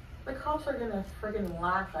 The cops are gonna friggin'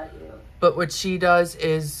 laugh at you. But what she does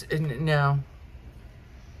is no.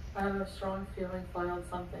 I have a strong feeling filed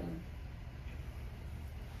something.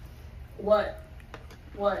 What?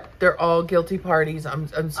 What? They're all guilty parties. I'm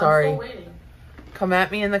sorry. I'm still waiting. Come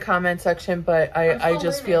at me in the comment section, but I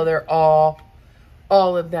just feel they're all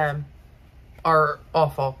of them are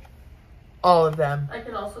awful. All of them. I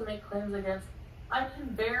can also make claims against, I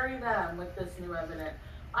can bury them with this new evidence.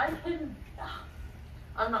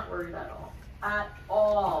 I'm not worried at all. At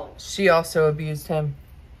all. She also abused him.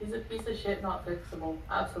 He's a piece of shit, not fixable.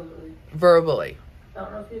 Absolutely. Verbally. I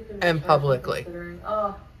don't know if you could. And publicly.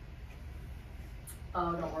 Oh,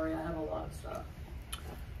 don't worry, I have a lot of stuff.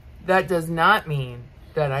 That does not mean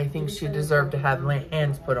that I think she deserved to have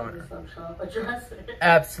hands put on her.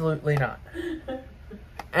 Absolutely not.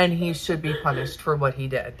 And he should be punished for what he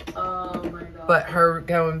did. Oh my God. But her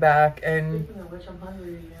going back and... Speaking of which, I'm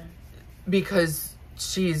hungry again. Because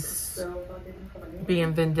she's So fucking funny.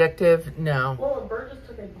 Being vindictive, no. Well, a bird just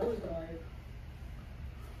took a nosedive.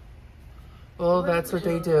 Well, that's what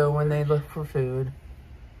they do when they look for food.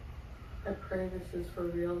 I pray this is for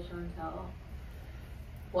real, Chantel.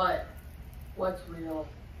 What? What's real?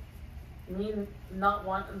 Me not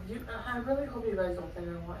want... I really hope you guys don't think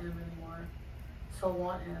I want him anymore. So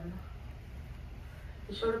want him.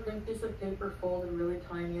 He showed a pink piece of paper folded really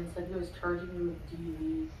tiny and said he was charging you with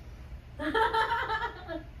DV.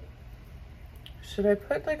 Should I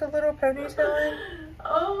put like a little ponytail in?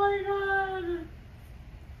 Oh my god.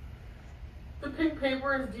 The pink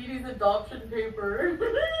paper is Dee Dee's adoption paper.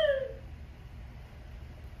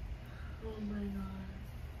 Oh my god.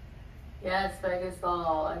 Yes, Vegas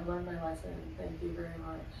doll. I've learned my lesson. Thank you very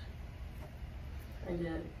much. I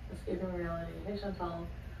did. Escaping reality. Hey Chantal.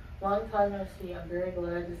 Long time no see. I'm very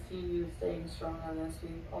glad to see you staying strong on this.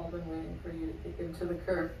 We've all been waiting for you to kick into the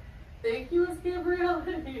curve. Thank you, Escape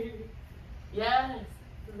Reality. Yes.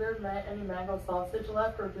 Is there any mango sausage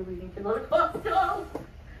left, or do we need to go to Costco?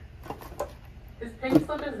 His pink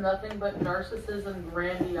slip is nothing but narcissism and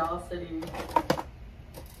grandiosity.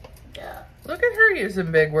 Yeah. Look at her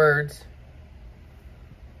using big words.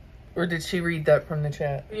 Or did she read that from the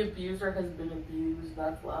chat? The abuser has been abused.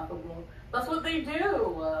 That's laughable. That's what they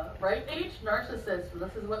do. Right, H? Narcissists.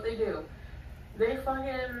 This is what they do. They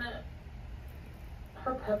fucking...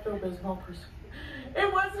 Her Pepto-Bismol prescription.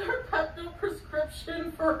 It was her Pepto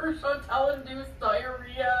prescription for her Chantal-induced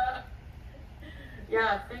diarrhea.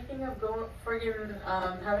 Yeah, thinking of going friggin'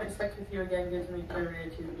 having sex with you again gives me diarrhea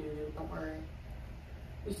too, dude. Don't worry.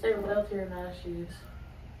 You stay loyal to your nasties.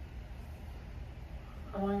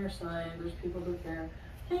 I'm on your side. There's people who care.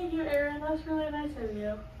 Thank you, Erin. That's really nice of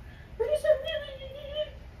you. I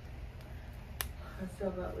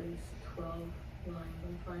still got at least 12 lines.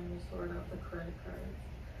 I'm trying to sort out the credit cards.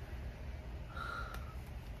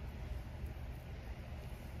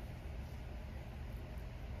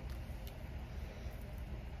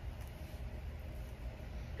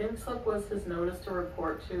 Pink slip was his notice to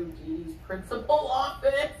report to Dee Dee's principal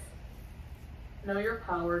office. Know your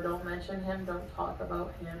power. Don't mention him. Don't talk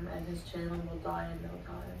about him, and his channel will die in no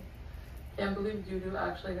time. Can't believe Doodoo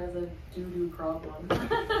actually has a doo-doo problem.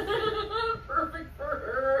 Perfect for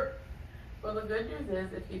her. Well, the good news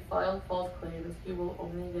is, if he filed false claims, he will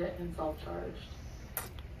only get himself charged.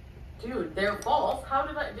 Dude, they're false. How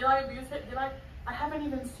did I abuse it? I haven't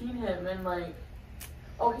even seen him in like,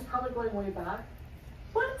 oh, he's probably going way back.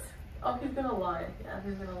 What? Oh, he's gonna lie. Yeah,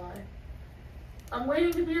 he's gonna lie. I'm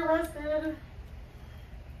waiting to be arrested.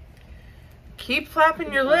 Keep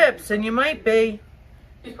flapping your lips and you might be.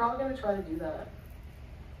 He's probably gonna try to do that.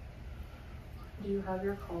 Do you have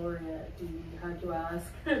your collar yet? Do you had to ask?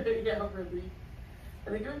 Yeah, really. I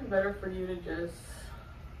think it would be better for you to just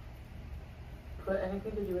put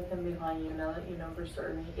anything to do with him behind you now that you know for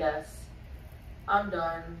certain. Yes. I'm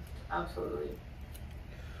done. Absolutely.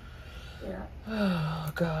 Yeah.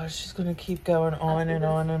 Oh gosh, she's gonna keep going on and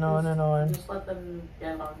on and on and on. Just let them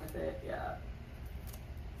get on with it, yeah.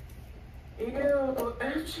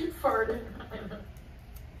 Ew, she farted.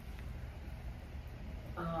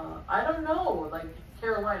 I don't know, like,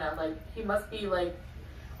 Carolina, like, he must be, like,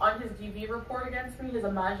 on his DV report against me, his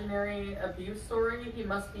imaginary abuse story, he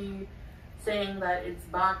must be saying that it's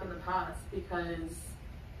back in the past, because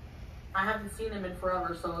I haven't seen him in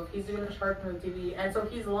forever, so if he's going to charge me with DV, and so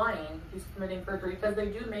he's lying, he's committing perjury, because they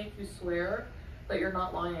do make you swear that you're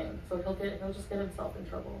not lying, so he'll just get himself in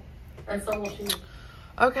trouble, and so will she.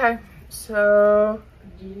 Okay, so...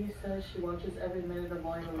 Dee Dee says she watches every minute of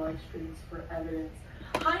all your live streams for evidence.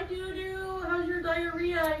 Hi, Doo-Doo! How's your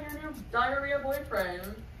diarrhea and your new diarrhea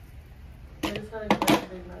boyfriend? I just had a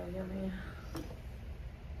big mouth, yummy.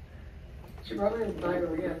 She probably has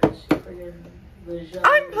diarrhea because she friggin'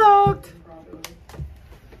 unplugged!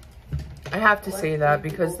 I have to say that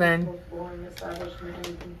because then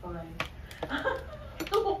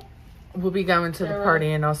we'll be going to the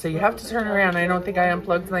party and I'll say, you have to turn around. I don't think I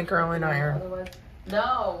unplugged my curling iron.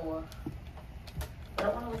 No. I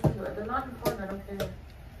don't want to listen to it. They're not important. I don't care.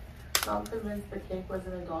 I'm convinced the cake was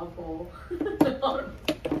in a dog bowl.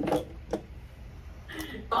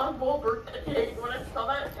 Dog bowl birthday cake. When I saw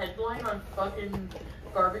that headline on fucking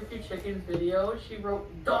barbecue chicken's video, she wrote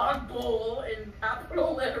dog bowl in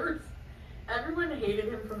capital letters. Everyone hated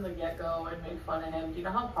him from the get-go and made fun of him. Do you know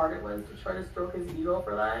how hard it was to try to stroke his ego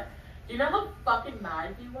for that? Do you know how fucking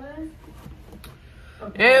mad he was?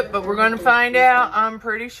 Okay, yep, but we're gonna find out, I'm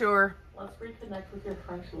pretty sure. Let's reconnect with your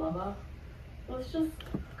French lover. Let's just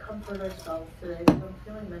comfort ourselves today because I'm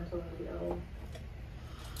feeling mentally ill.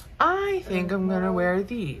 I think I'm gonna wear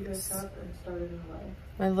these.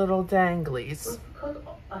 My little danglies. Let's cook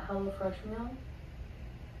a HelloFresh meal.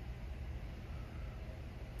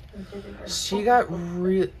 She got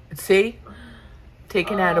see?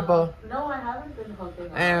 Take an edible. No, I haven't been hooking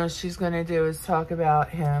up. And what she's gonna do is talk about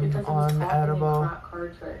him on edible.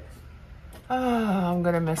 Card tricks. Oh, I'm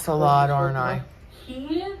gonna miss a lot, aren't I?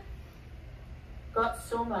 He got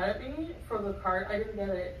so mad at me for the card. I didn't get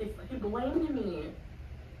it. He blamed me.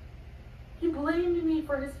 He blamed me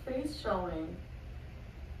for his face showing.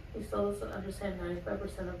 He still doesn't understand 95%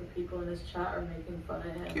 of the people in his chat are making fun of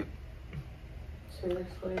him. Cute.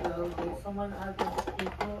 Seriously though, date someone average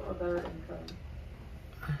people or better income.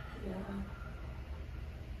 Yeah.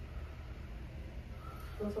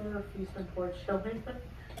 Those are her feast report showing.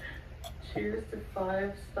 Cheers to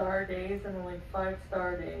 5-star days and only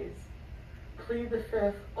 5-star days. Plead the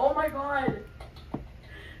 5th. Oh my god!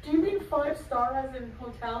 Do you mean 5-star as in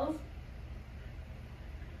hotels?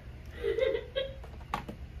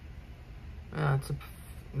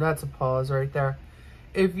 That's a pause right there.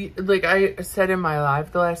 If you, like I said in my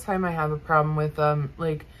live the last time, I have a problem with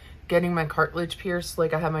like getting my cartilage pierced.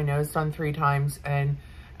 Like I had my nose done 3 times, and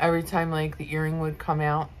every time like the earring would come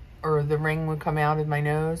out or the ring would come out of my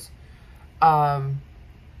nose,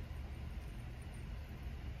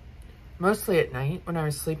 mostly at night when I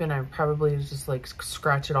was sleeping, I probably would just like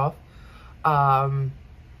scratch it off.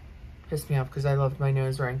 Pissed me off because I loved my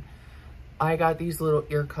nose ring. I got these little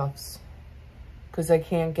ear cuffs because I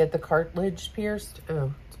can't get the cartilage pierced.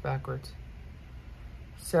 Oh, it's backwards.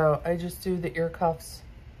 So I just do the ear cuffs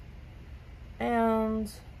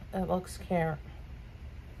and it looks cute.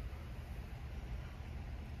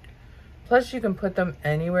 Plus you can put them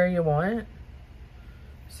anywhere you want.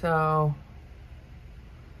 So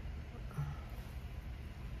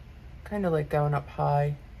kind of like going up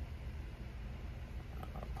high.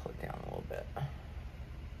 I'll pull it down a little bit.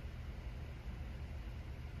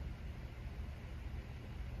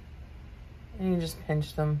 And you just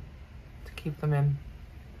pinch them to keep them in.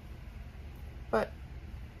 But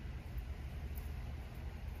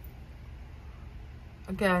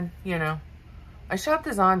again, you know, I shop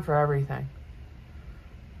Design for everything.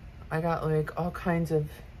 I got like all kinds of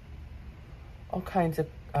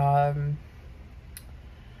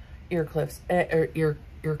ear clips or ear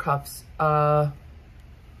cuffs. And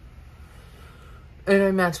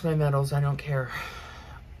I match my metals. I don't care.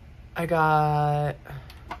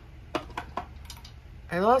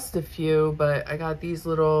 I lost a few, but I got these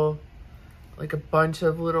little, like a bunch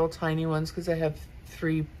of little tiny ones because I have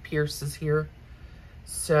 3 pierces here.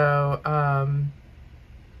 So, trying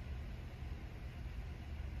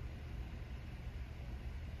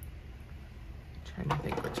to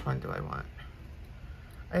think which one do I want.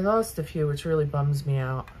 I lost a few, which really bums me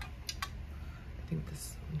out. I think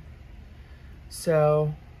this one.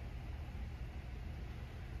 So,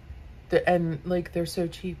 and like they're so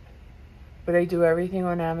cheap. But I do everything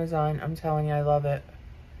on Amazon. I'm telling you, I love it.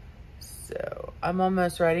 So I'm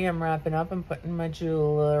almost ready. I'm wrapping up. I'm putting my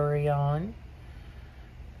jewelry on.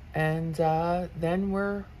 And then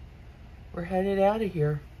we're headed out of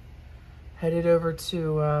here. Headed over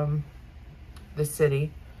to the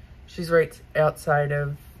city. She's right outside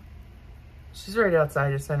of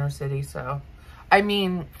Center City. So, I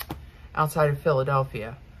mean, outside of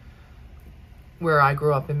Philadelphia, where I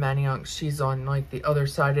grew up in Manayunk. She's on like the other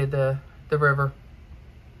side of the river.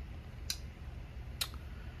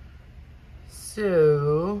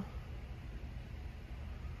 So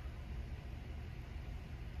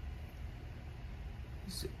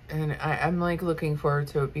and I'm like looking forward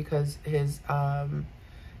to it because his aunt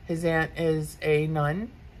is a nun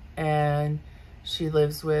and she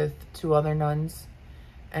lives with 2 other nuns,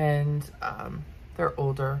 and they're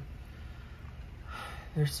older.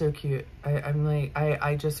 They're so cute. I'm like,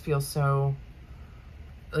 I just feel so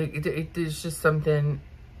like it's just something,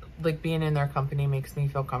 like being in their company makes me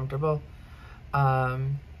feel comfortable.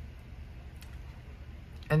 And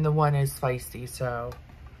the one is feisty, so,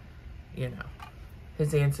 you know,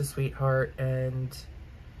 his aunt's a sweetheart, and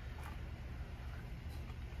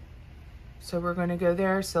so we're going to go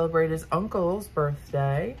there, celebrate his uncle's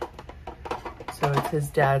birthday. So it's his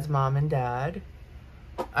dad's mom and dad.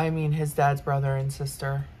 I mean, his dad's brother and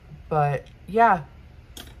sister. But yeah,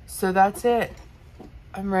 so that's it.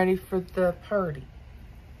 I'm ready for the party.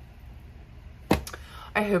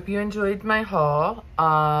 I hope you enjoyed my haul.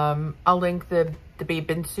 I'll link the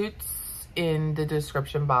bathing suits in the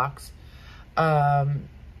description box.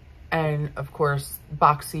 And of course,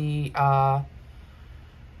 Boxy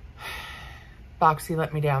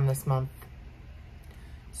let me down this month.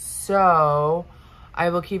 So I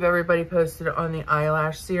will keep everybody posted on the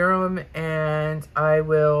eyelash serum, and I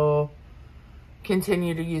will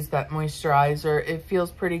continue to use that moisturizer. It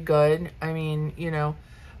feels pretty good. I mean, you know,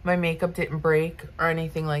 my makeup didn't break or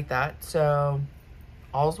anything like that, so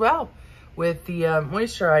all's well with the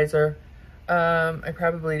moisturizer. I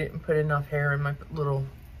probably didn't put enough hair in my little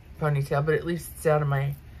ponytail, but at least it's out of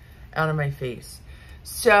my face.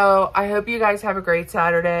 So I hope you guys have a great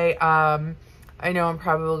Saturday. I know I'm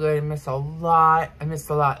probably going to miss a lot. I missed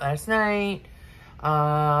a lot last night.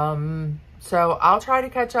 So I'll try to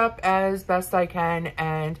catch up as best I can,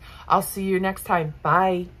 and I'll see you next time.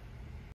 Bye.